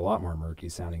 Actually, it's a lot more murky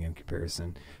sounding in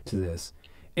comparison to this.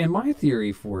 And my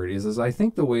theory for it is I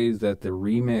think the way that the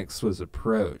remix was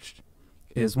approached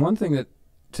is one thing that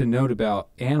to note about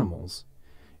Animals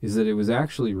is that it was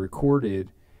actually recorded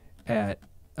at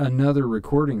another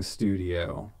recording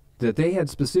studio that they had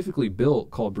specifically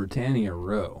built called Britannia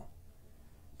Row.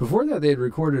 Before that, they had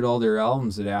recorded all their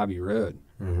albums at Abbey Road,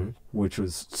 which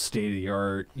was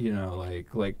state-of-the-art,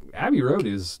 like Abbey Road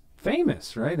is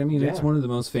famous, right? I mean, it's one of the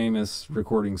most famous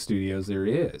recording studios there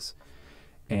is.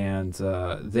 And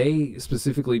they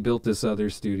specifically built this other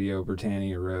studio,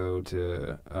 Britannia Row,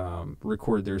 to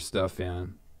record their stuff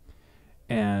in.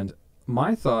 And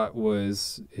my thought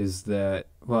is that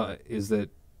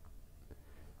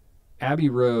Abbey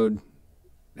Road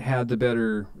had the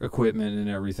better equipment and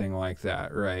everything like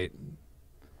that, right?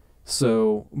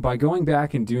 So by going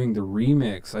back and doing the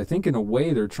remix, I think in a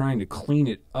way they're trying to clean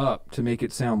it up to make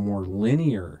it sound more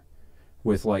linear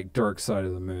with like Dark Side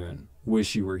of the Moon,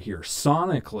 Wish You Were Here,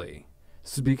 sonically.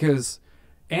 So because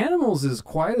Animals is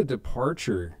quite a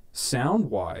departure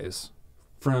sound-wise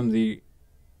from the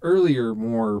earlier,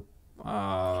 more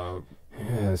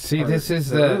this is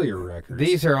the earlier records.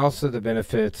 These are also the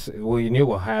benefits. Well, you knew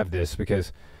we'll have this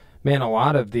because, man, a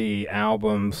lot of the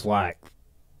albums, like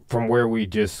from where we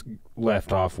just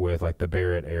left off with, like the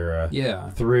Barrett era,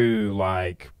 through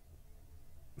like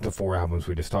the 4 albums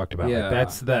we just talked about. Yeah,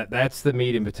 like, that's the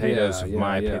meat and potatoes of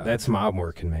my opinion. That's my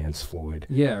working man's Floyd.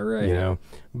 Yeah, right.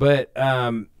 But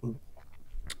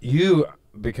you,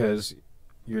 because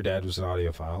your dad was an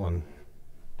audiophile and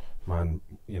mine,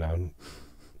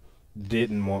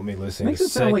 didn't want me listening Makes to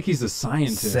it sound like he's a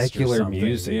scientist secular or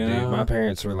music, dude. My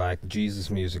parents were like Jesus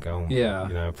music only.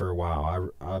 Yeah. For a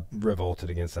while. I revolted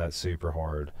against that super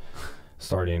hard,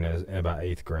 starting in about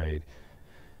 8th grade.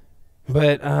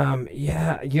 But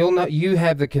you'll know you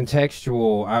have the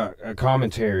contextual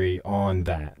commentary on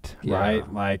that, right?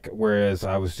 Like, whereas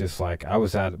I was just like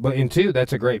But in 2,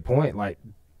 that's a great point. Like,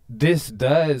 this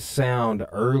does sound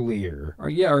earlier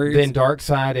than Dark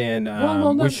Side and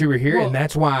Wish You Were Here, and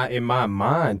that's why in my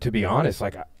mind, to be honest,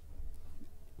 like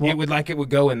it would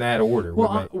go in that order.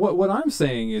 Well, what I'm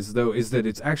saying is that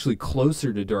it's actually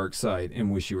closer to Dark Side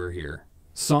and Wish You Were Here.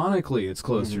 Sonically, it's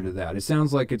closer to that. It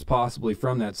sounds like it's possibly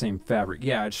from that same fabric.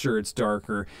 Yeah, it's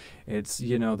darker. It's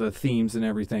the themes and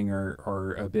everything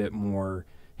are a bit more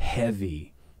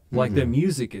heavy. Like the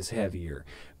music is heavier,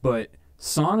 but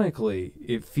sonically,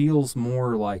 it feels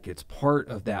more like it's part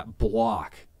of that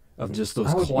block of just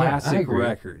those classic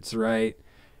records, right?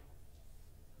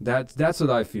 That's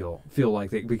what I feel like,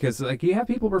 because like you have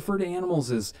people refer to Animals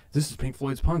as this is Pink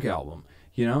Floyd's punk album,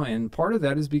 and part of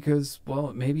that is because,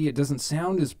 well, maybe it doesn't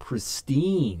sound as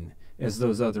pristine as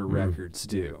those other records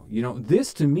do.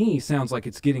 This to me sounds like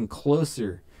it's getting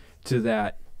closer to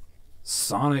that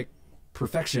sonic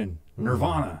perfection,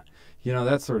 Nirvana,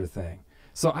 that sort of thing.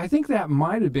 So I think that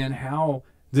might have been how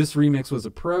this remix was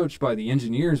approached by the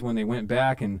engineers when they went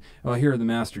back and, here are the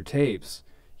master tapes.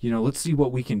 Let's see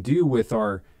what we can do with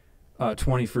our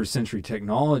 21st century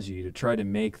technology to try to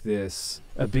make this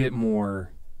a bit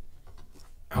more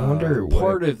I wonder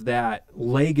part of that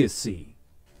legacy.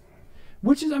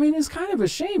 Which is, it's kind of a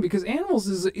shame because Animals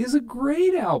is a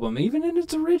great album. Even in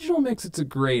its original mix, it's a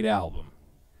great album.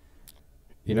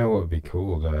 What would be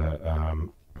cool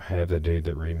to have the dude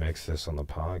that remixed this on the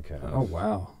podcast. Oh,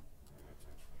 wow.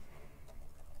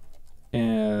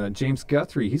 And James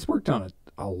Guthrie, he's worked on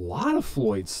a lot of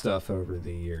Floyd stuff over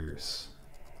the years.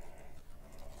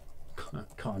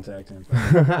 Contact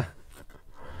info.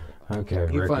 Okay,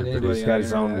 Rick, he's got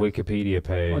his own Wikipedia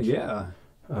page. Oh, yeah.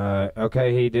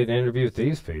 Okay, he did an interview with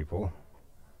these people.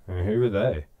 And who are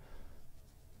they?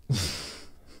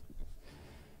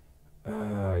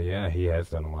 Yeah, he has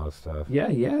done a lot of stuff. Yeah,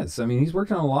 he has. I mean, he's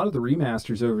worked on a lot of the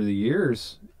remasters over the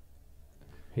years.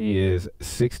 He is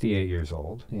 68 years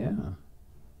old. Yeah.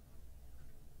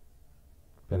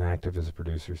 Been active as a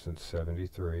producer since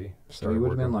 73. So he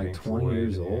would have been like 20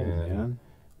 years old, man.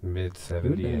 Mid He would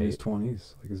have been in 78. his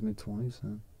 20s, like his mid-20s. Huh?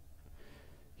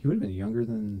 He would have been younger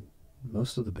than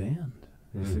most of the band,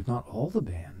 if not all the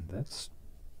band. That's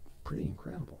pretty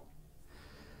incredible.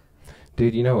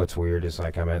 Dude, you know what's weird? It's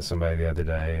like I met somebody the other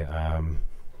day.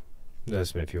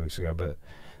 That's been a few weeks ago, but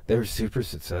they were super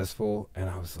successful, and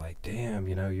I was like, damn,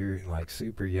 you know, you're like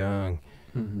super young.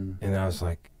 Mm-hmm. And I was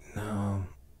like, no,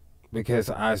 because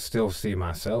I still see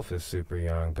myself as super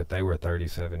young, but they were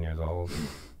 37 years old.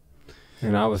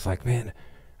 And I was like, man,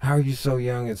 how are you so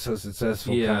young and so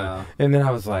successful? Yeah. And then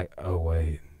I was like, oh,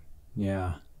 wait.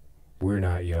 Yeah. We're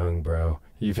not young, bro.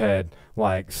 You've had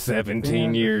like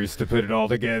 17 years to put it all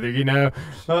together, you know?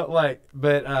 I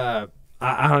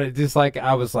don't just like,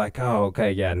 I was like, oh,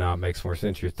 okay, yeah, no, it makes more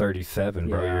sense. You're 37,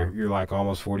 bro. Yeah. You're like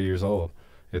almost 40 years old.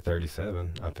 You're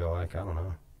 37, I feel like. I don't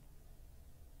know.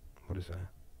 What is that?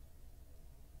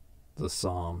 The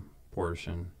psalm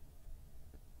portion.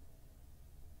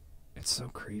 It's so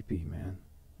creepy, man.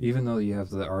 Even though you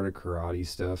have the art of karate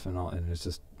stuff and all, and it's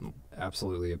just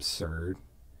absolutely absurd.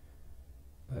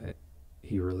 But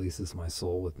he releases my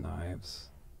soul with knives.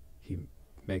 He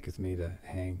maketh me to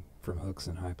hang from hooks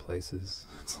in high places.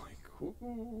 It's like,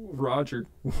 ooh, Roger,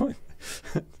 what?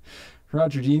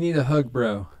 Roger, do you need a hug,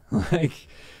 bro? like,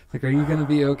 are you gonna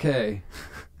be okay?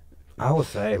 I will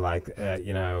say, like,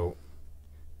 you know,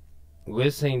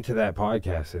 listening to that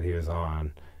podcast that he was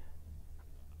on,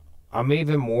 I'm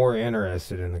even more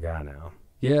interested in the guy now.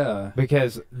 Yeah,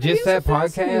 Because just that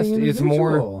podcast is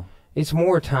more, it's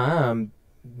more time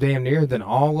damn near than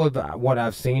all of what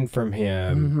I've seen from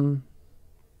him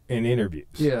in interviews.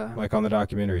 Yeah. Like on the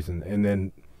documentaries and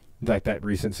then like that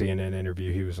recent CNN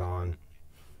interview he was on.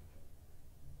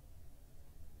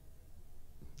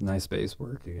 Nice bass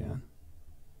work again.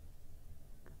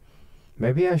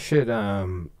 Maybe I should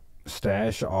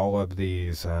stash all of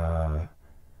these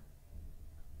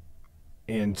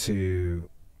into,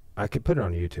 I could put it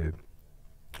on YouTube,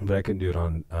 but I couldn't do it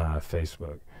on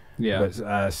Facebook. Yeah.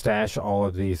 But stash all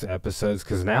of these episodes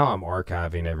because now I'm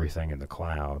archiving everything in the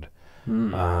cloud.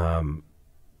 And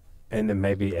then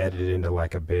maybe edit it into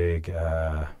like a big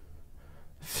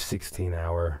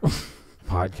 16-hour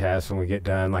podcast when we get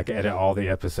done. Like edit all the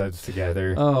episodes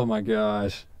together. Oh my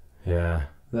gosh. Yeah.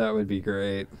 That would be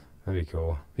great. That'd be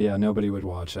cool. Yeah, nobody would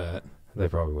watch that. They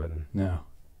probably wouldn't. No.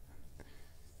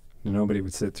 Nobody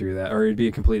would sit through that. Or it'd be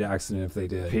a complete accident if they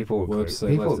did. People would Whoops, click,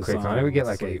 they people left would this click on on. it. It would get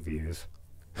It's like 8 views.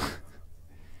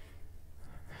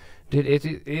 Dude,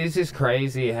 it's just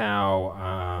crazy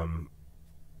how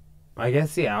I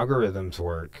guess the algorithms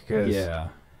work. Cause Yeah.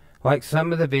 like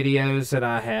some of the videos that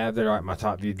I have that are like my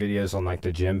top viewed videos on like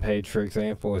the gym page, for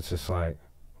example, it's just like,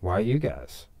 why are you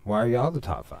guys? Why are y'all the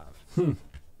top 5?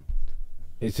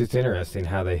 It's just interesting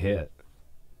how they hit.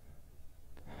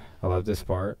 I love this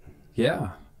part.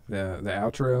 Yeah. The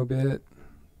outro bit.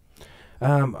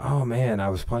 Oh man, I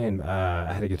was playing.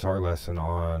 I had a guitar lesson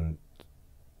on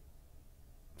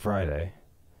Friday,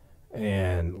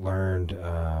 and learned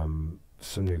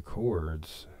some new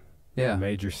chords. Yeah.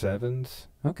 Major 7s.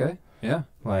 Okay. Yeah.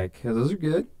 Like Yeah, those are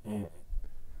good.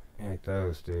 like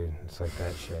those, dude. It's like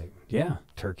that shape. Yeah.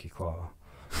 Turkey claw.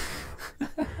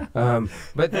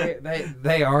 But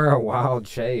they are a wild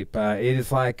shape. It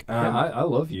is like Yeah, I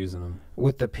love using them.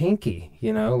 with the pinky,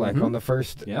 you know, like on the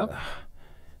first. Yep.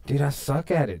 Dude, I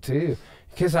suck at it too.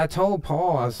 Because I told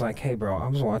Paul, I was like, hey, bro, I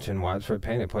was watching Widespread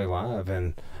Panic play live,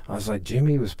 and I was like,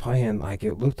 Jimmy was playing, like,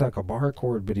 it looked like a bar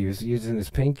chord, but he was using his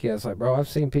pinky. I was like, bro, I've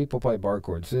seen people play bar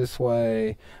chords this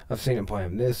way. I've seen him play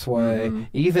them this way,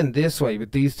 even this way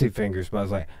with these 2 fingers. But I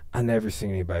was like, I never seen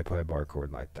anybody play a bar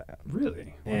chord like that.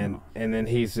 Really? And then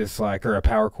he's just like, or a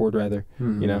power chord, rather,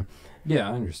 you know? Yeah,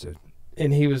 I understood.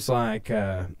 And he was like,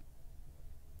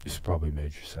 it's probably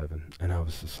major 7. And I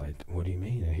was just like, what do you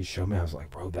mean? And he showed me. I was like,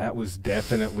 bro, that was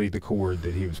definitely the chord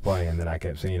that he was playing that I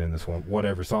kept seeing in this one,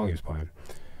 whatever song he was playing.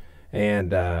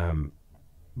 And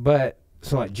but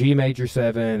so like G major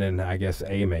 7 and I guess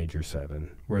A major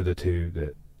 7 were the 2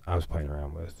 that I was playing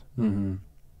around with.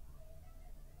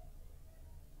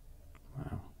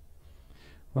 Wow.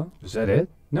 Well, is that it?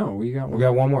 No, we got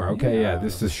one more. Okay, yeah,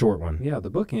 this is a short one. Yeah, the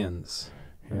bookends.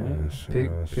 Yes,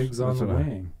 Pigs on the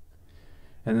wing.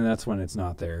 And then that's when it's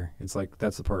not there. It's like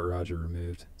that's the part Roger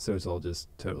removed, so it's all just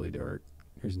totally dark.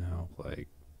 There's no like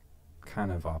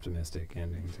kind of optimistic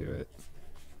ending to it.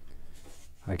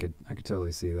 I could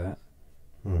totally see that.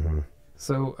 Mm-hmm.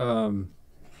 So,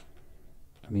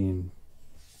 I mean,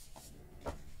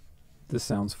 this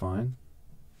sounds fine.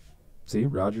 See,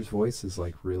 Roger's voice is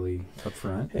like really up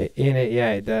front. In it,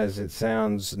 yeah, it does. It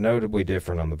sounds notably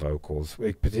different on the vocals,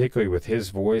 particularly with his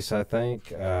voice, I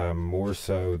think, more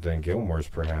so than Gilmore's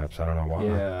perhaps. I don't know why.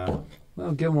 Yeah.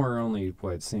 Well, Gilmore only,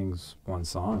 sings one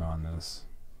song on this,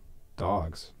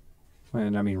 Dogs.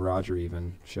 And, I mean, Roger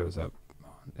even shows up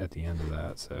at the end of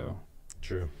that, so.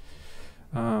 True.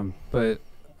 But,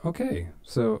 okay,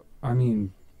 so, I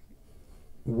mean,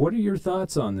 what are your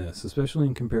thoughts on this, especially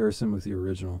in comparison with the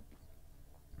original?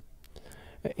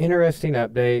 Interesting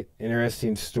update,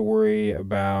 interesting story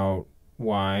about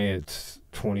why it's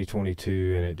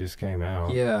 2022 and it just came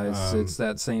out. Yeah, it's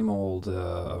that same old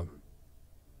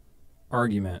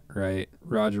argument, right?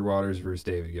 Roger Waters versus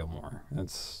David Gilmour.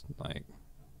 That's like,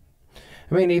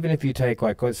 I mean, even if you take,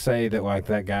 like, let's say that, like,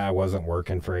 that guy wasn't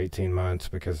working for 18 months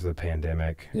because of the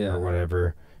pandemic or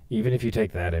whatever, even if you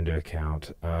take that into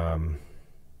account,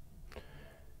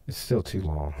 it's still too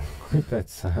long.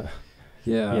 That's,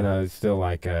 yeah, you know, it's still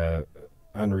like a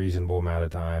unreasonable amount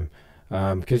of time.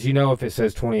 Because, you know, if it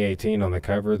says 2018 on the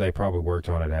cover, they probably worked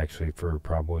on it actually for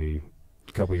probably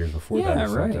a couple years before that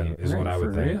or something, is what I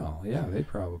would think. Real. Yeah, they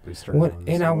probably started on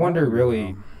this. And I wonder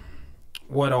really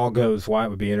what all goes, why it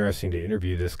would be interesting to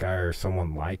interview this guy or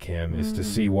someone like him is to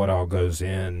see what all goes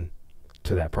in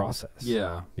to that process.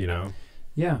 Yeah. You know?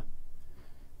 Yeah.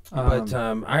 But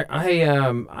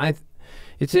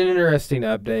it's an interesting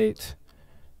update.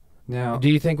 Now, do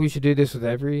you think we should do this with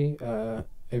every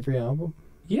album?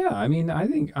 Yeah, I mean, I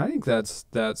think that's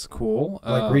cool.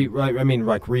 Like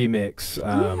remix.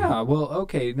 Yeah, well,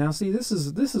 okay. Now, see, this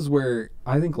is where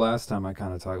I think last time I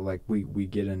kind of talked, like we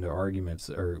get into arguments,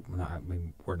 or not. I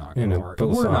mean, we're not going to argue.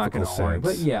 We're not going to argue,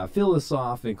 but yeah,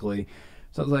 philosophically,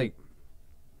 so like,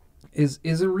 is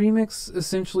a remix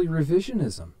essentially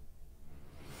revisionism?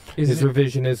 Is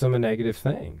revisionism a negative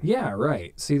thing? Yeah,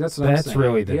 right. See, that's what I'm saying. That's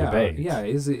really the debate. Yeah,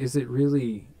 is it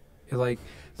really like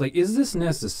is this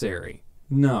necessary?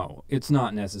 No, it's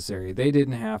not necessary. They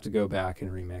didn't have to go back and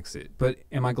remix it. But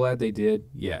am I glad they did?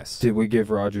 Yes. Did we give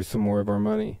Roger some more of our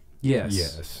money? Yes.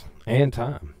 Yes. And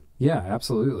time. Yeah,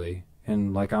 absolutely.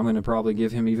 And like, I'm going to probably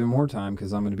give him even more time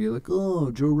because I'm going to be like,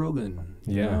 oh, Joe Rogan.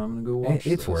 Yeah. You know, I'm going to go watch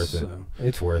It's this, worth it. So.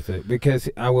 It's worth it. Because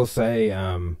I will say,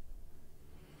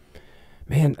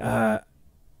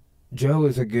 Joe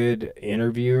is a good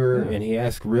interviewer, and he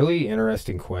asked really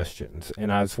interesting questions.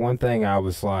 And that's one thing I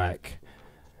was like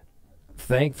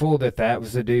thankful that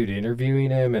was the dude interviewing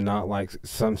him and not like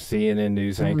some CNN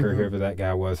news anchor, whoever that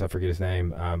guy was. I forget his name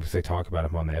because they talk about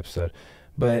him on the episode.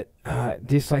 But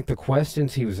just like the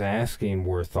questions he was asking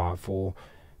were thoughtful,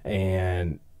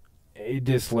 and it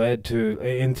just led to,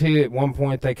 until at one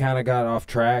point they kind of got off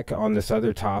track on this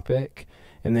other topic.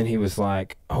 And then he was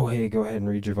like, oh, hey, go ahead and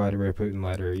read your Vladimir Putin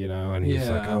letter, you know? And he's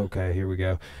like, oh, okay, here we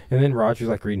go. And then Roger's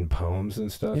like reading poems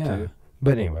and stuff, too.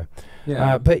 But anyway.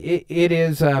 Yeah. But it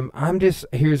is,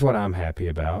 here's what I'm happy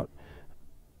about.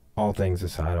 All things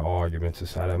aside, all arguments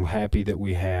aside, I'm happy that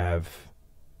we have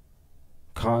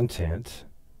content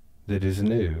that is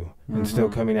new and still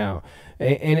coming out.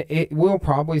 And it will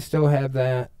probably still have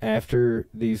that after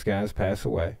these guys pass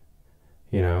away.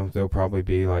 You know, there'll probably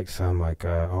be like some like,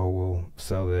 we'll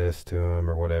sell this to them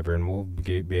or whatever, and we'll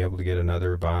be able to get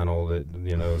another vinyl that,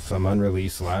 you know, some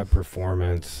unreleased live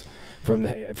performance from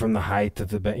the height of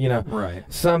the band, you know, right?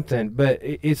 Something, but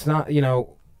it's not, you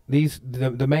know,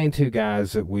 the main two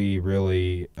guys that we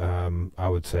really, I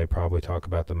would say probably talk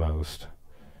about the most,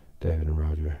 David and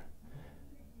Roger.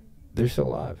 They're still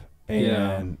alive,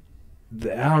 and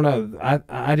I don't know.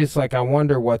 I just like, I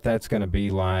wonder what that's going to be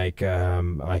like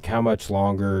how much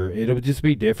longer. It'll just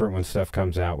be different when stuff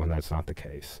comes out when that's not the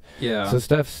case. Yeah. So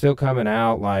stuff's still coming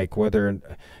out, like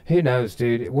who knows,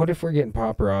 dude? What if we're getting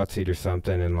paparazzi'd or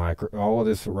something, and like all of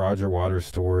this Roger Waters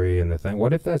story and the thing?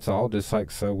 What if that's all just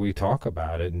like so we talk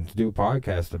about it and do a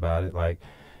podcast about it? Like,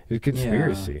 it's a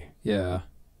conspiracy. Yeah.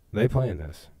 They playing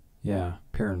this. Yeah.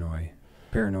 Paranoia.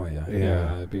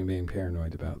 Yeah. Being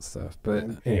paranoid about stuff. But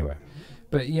anyway.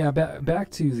 But yeah, back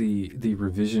to the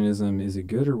revisionism, is it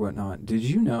good or whatnot? Did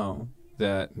you know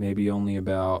that maybe only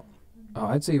about,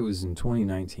 I'd say it was in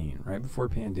 2019, right before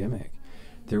pandemic,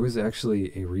 there was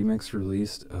actually a remix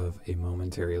released of A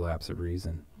Momentary Lapse of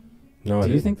Reason? No,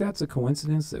 Do you think that's a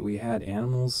coincidence that we had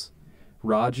Animals,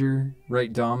 Roger,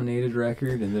 dominated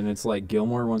record, and then it's like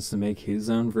Gilmour wants to make his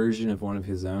own version of one of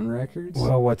his own records?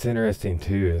 Well, what's interesting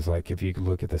too is like if you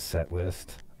look at the set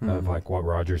list of like what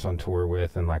Roger's on tour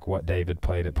with and like what David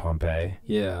played at Pompeii.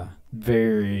 Yeah.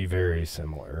 Very, very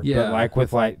similar. Yeah. But like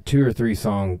with like 2 or 3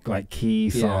 song, like key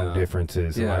song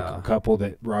differences. Yeah. Like a couple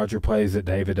that Roger plays that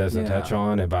David doesn't touch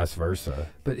on and vice versa.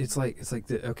 But it's like it's like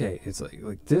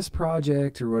this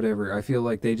project or whatever, I feel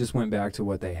like they just went back to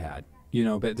what they had. You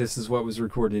know, but this is what was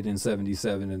recorded in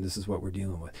 77 and this is what we're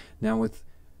dealing with. Now with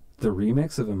the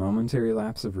remix of A Momentary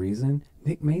Lapse of Reason,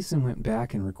 Nick Mason went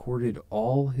back and recorded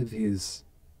all of his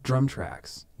drum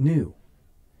tracks new.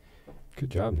 Good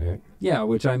job, Nick. Yeah,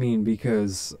 which I mean,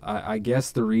 because I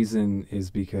guess the reason is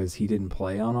because he didn't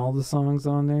play on all the songs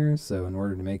on there, so in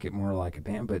order to make it more like a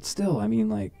band, but still, I mean,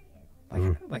 like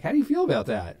how do you feel about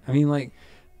that? I mean, like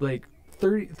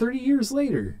 30 years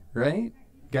later, right?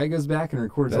 Guy goes back and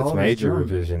records all of his major drum.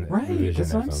 revision. Right,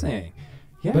 that's what I'm saying.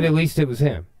 Yeah. But at least it was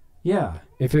him. Yeah.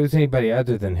 If it was anybody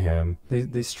other than him.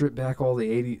 They stripped back all the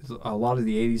 80s, a lot of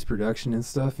the 80s production and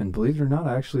stuff, and believe it or not,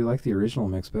 I actually like the original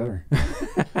mix better.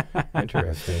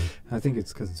 Interesting. I think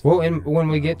it's because it's well, and when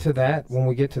we get to that,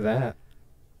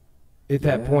 at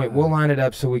that point, we'll line it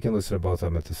up so we can listen to both of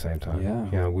them at the same time. Yeah.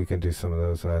 You know, we can do some of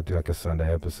those, do like a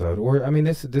Sunday episode. Or, I mean,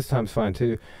 this time's fine,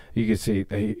 too. You can see,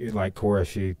 like, Cora,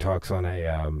 she talks on a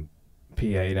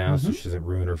PA now, so she doesn't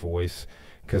ruin her voice.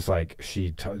 Because, like,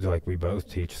 like, we both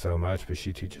teach so much, but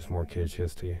she teaches more kids. She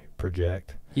has to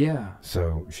project. Yeah.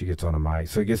 So she gets on a mic.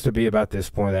 So it gets to be about this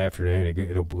point of the afternoon.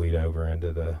 It'll bleed over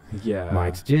into the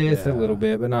mics just a little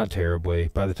bit, but not terribly.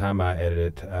 By the time I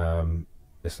edit it,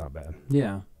 it's not bad.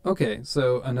 Yeah. Okay,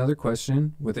 so another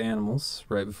question with Animals,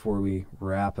 right before we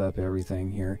wrap up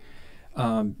everything here.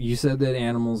 You said that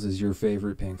Animals is your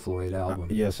favorite Pink Floyd album.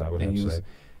 Yes, I would have to say.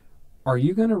 Are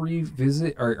you going to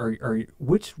revisit?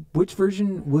 Which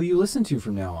version will you listen to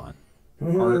from now on?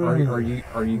 Are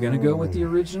you going to go with the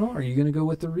original? Or are you going to go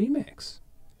with the remix?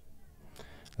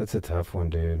 That's a tough one,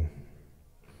 dude.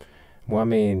 Well, I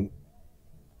mean,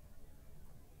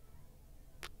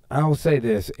 I will say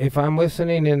this: if I'm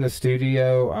listening in the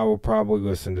studio, I will probably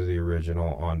listen to the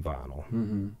original on vinyl.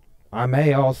 Mm-hmm. I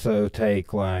may also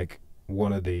take like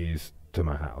one of these to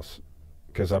my house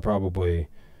because I probably.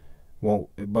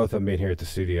 Well, both of them being here at the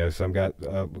studio, so I've got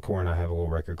Cora and I have a little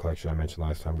record collection I mentioned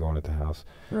last time going at the house.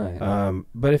 Right.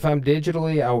 But if I'm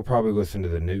digitally, I will probably listen to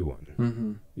the new one.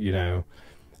 Mm-hmm. You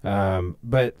know,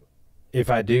 but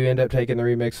if I do end up taking the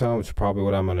remix home, which is probably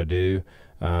what I'm going to do.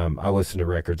 I listen to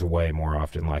records way more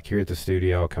often. Like here at the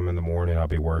studio, I'll come in the morning, I'll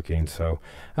be working. So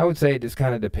I would say it just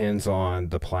kind of depends on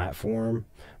the platform.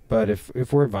 But if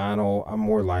we're vinyl, I'm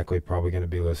more likely probably going to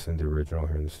be listening to the original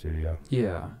here in the studio.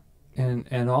 Yeah.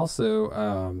 And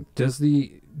also, does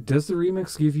the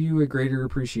remix give you a greater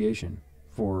appreciation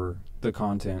for the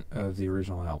content of the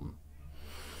original album?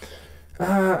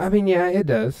 I mean, yeah, it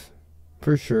does,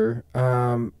 for sure.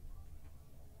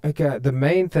 Okay, the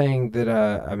main thing that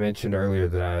I mentioned earlier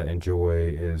that I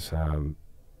enjoy is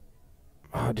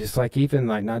just like even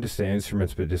like not just the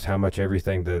instruments, but just how much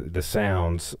everything the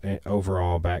sounds,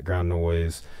 overall background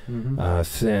noise,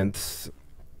 synths,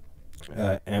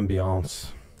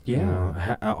 ambiance. Yeah. You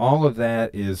know, all of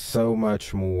that is so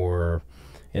much more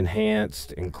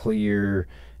enhanced and clear,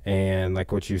 and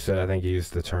like what you said, I think you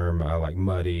used the term like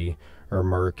muddy or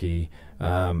murky.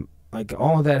 Like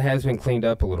all of that has been cleaned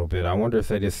up a little bit. I wonder if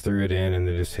they just threw it in and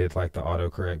they just hit like the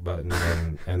autocorrect button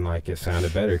and like it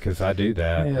sounded better, because I do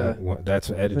that. Yeah. That's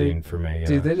editing for me.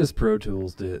 Dude, they just Pro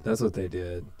Tools did. That's what they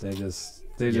did. They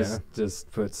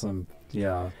just put some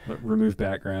remove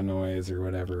background noise or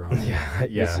whatever on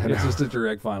it. It's just a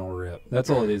direct final rip. That's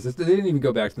all it is. They didn't even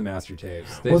go back to the master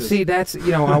tapes. See, that's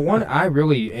I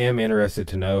really am interested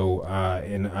to know,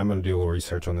 and I'm going to do a little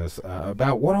research on this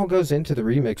about what all goes into the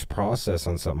remix process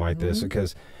on something like this,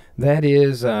 because that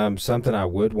is something I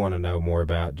would want to know more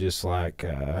about. Just like,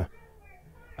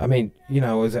 I mean,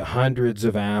 is it hundreds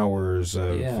of hours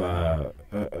of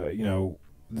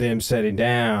them sitting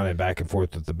down and back and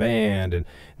forth with the band, and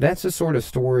that's the sort of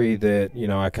story that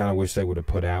I kind of wish they would have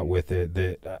put out with it,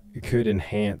 that could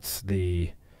enhance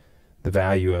the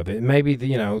value of it. And maybe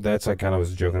that's, I kind of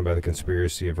was joking about the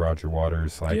conspiracy of Roger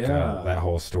Waters, like that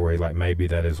whole story. Like maybe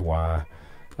that is why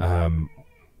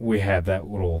we have that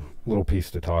little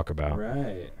piece to talk about.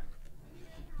 Right.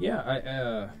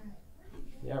 Yeah.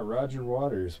 Roger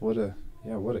Waters. What a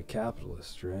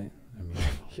capitalist, right? I mean,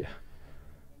 yeah.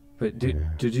 But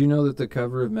did you know that the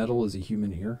cover of Metal is a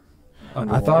human ear?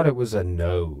 Underwater? I thought it was a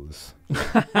nose.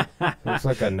 Looks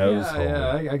like a nose hole.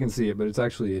 Yeah, I can see it, but it's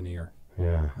actually an ear.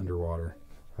 Yeah. Underwater.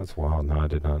 That's wild. No, I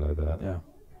did not know that. Yeah.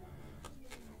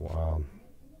 Wild.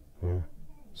 Yeah.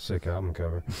 Sick album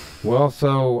cover. Well,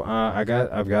 so I've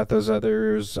got those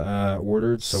others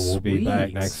ordered, so we'll be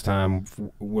back next time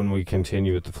when we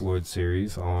continue with the Floyd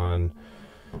series on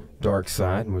Dark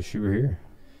Side, and wish you were here.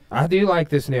 I do like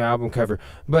this new album cover,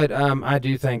 but I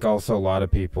do think also a lot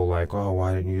of people like, oh,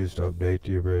 why didn't you just update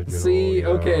the original? See,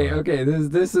 okay.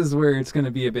 This is where it's going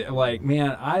to be a bit like,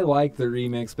 man, I like the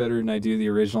remix better than I do the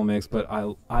original mix, but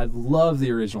I love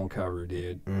the original cover,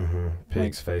 dude. Mm-hmm.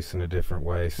 Pig's face in a different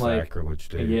way, sacrilege,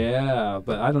 dude. Yeah,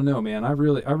 but I don't know, man. I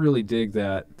really dig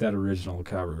that original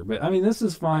cover. But I mean, this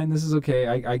is fine. This is okay.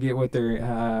 I get what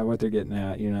they're getting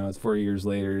at. You know, it's 40 years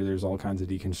later. There's all kinds of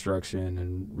deconstruction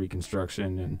and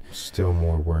reconstruction and still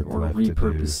more work left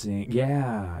repurposing. To do.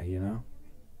 Yeah, you know,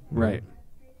 right.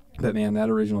 But man, that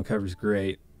original cover's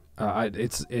great.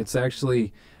 It's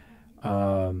actually,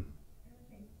 I've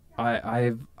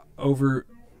over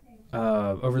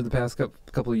the past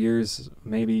couple of years,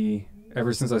 maybe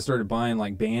ever since I started buying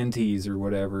like band tees or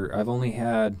whatever, I've only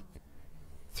had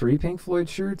 3 Pink Floyd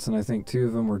shirts, and I think 2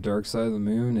 of them were Dark Side of the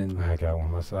Moon, and I got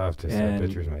one myself. Just some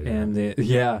pictures made. And the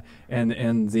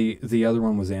other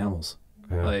one was Animals.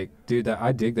 Yeah. Like, dude,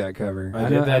 I dig that cover. I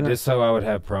did that just so I would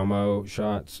have promo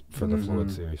shots for the Floyd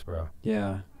series, bro.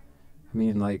 Yeah. I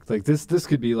mean, like this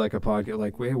could be like a podcast,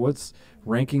 like, wait, what's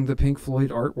ranking the Pink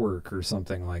Floyd artwork or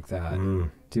something like that?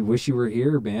 Dude, wish you were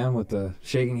here, man, with the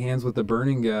shaking hands with the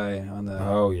burning guy on the.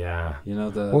 Oh yeah. You know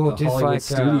the Hollywood like,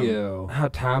 studio. How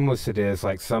timeless it is!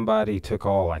 Like somebody took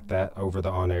all like that over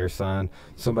the on-air sign.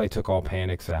 Somebody took all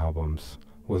Panic's albums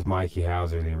with Mikey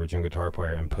Hauser, the original guitar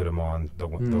player, and put them on the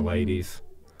ladies.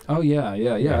 Oh yeah.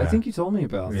 I think you told me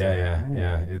about that.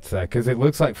 Yeah. It's because it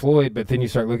looks like Floyd, but then you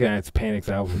start looking at it, it's Panic's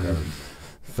album cover.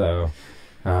 So,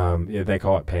 they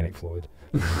call it Panic Floyd.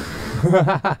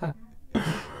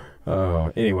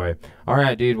 Oh, anyway, all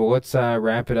right, dude. Well, let's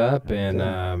wrap it up,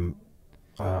 and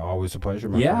always a pleasure.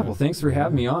 My friend. Well, thanks for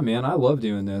having me on, man. I love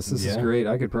doing this. This is great.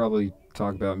 I could probably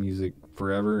talk about music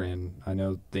forever, and I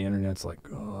know the internet's like,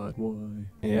 God, why?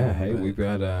 Yeah, hey, we've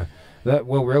got that.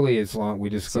 Well, really, it's long. We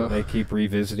just they keep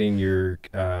revisiting your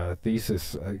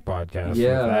thesis podcast.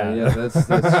 Yeah, that's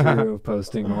true.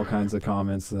 Posting all kinds of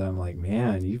comments that I'm like,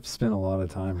 man, you've spent a lot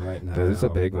of time writing that. That is a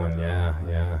big one.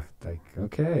 Yeah. Like,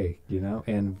 okay, you know,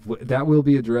 and that will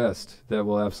be addressed. That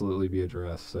will absolutely be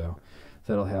addressed. So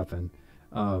that'll happen.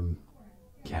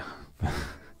 Yeah.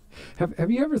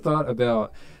 Have you ever thought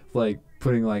about like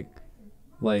putting like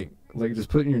just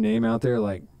putting your name out there,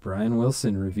 like Brian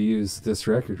Wilson reviews this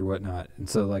record or whatnot, and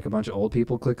so like a bunch of old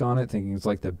people click on it thinking it's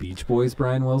like the Beach Boys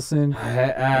Brian Wilson? I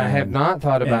have not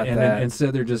thought about that. And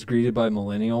instead they're just greeted by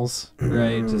millennials,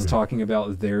 right? Just talking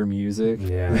about their music.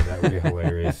 Yeah, that would be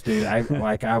hilarious, dude.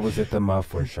 I was at the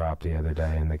muffler shop the other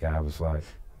day, and the guy was like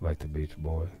the Beach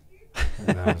Boys,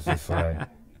 and I was just like,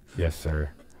 yes, sir.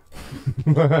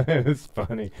 It's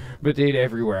funny, but dude,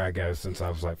 everywhere I go since I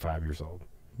was like 5 years old.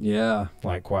 Yeah,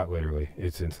 like quite literally,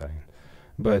 it's insane.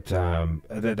 But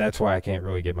that's why I can't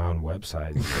really get my own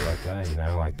website and shit like that. You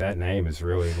know, like that name is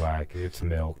really like it's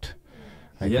milked.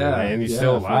 Like, and he's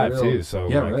still alive too. So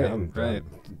I'm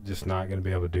just not going to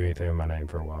be able to do anything with my name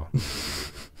for a while.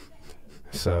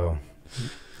 So,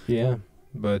 yeah,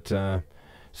 but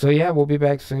so yeah, we'll be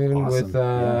back soon with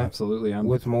absolutely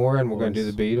with more, and we're going to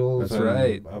do the Beatles. That's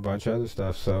right, a bunch of other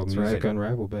stuff. So that's music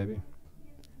Unraveled, baby.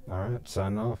 All right,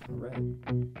 signing off. All right.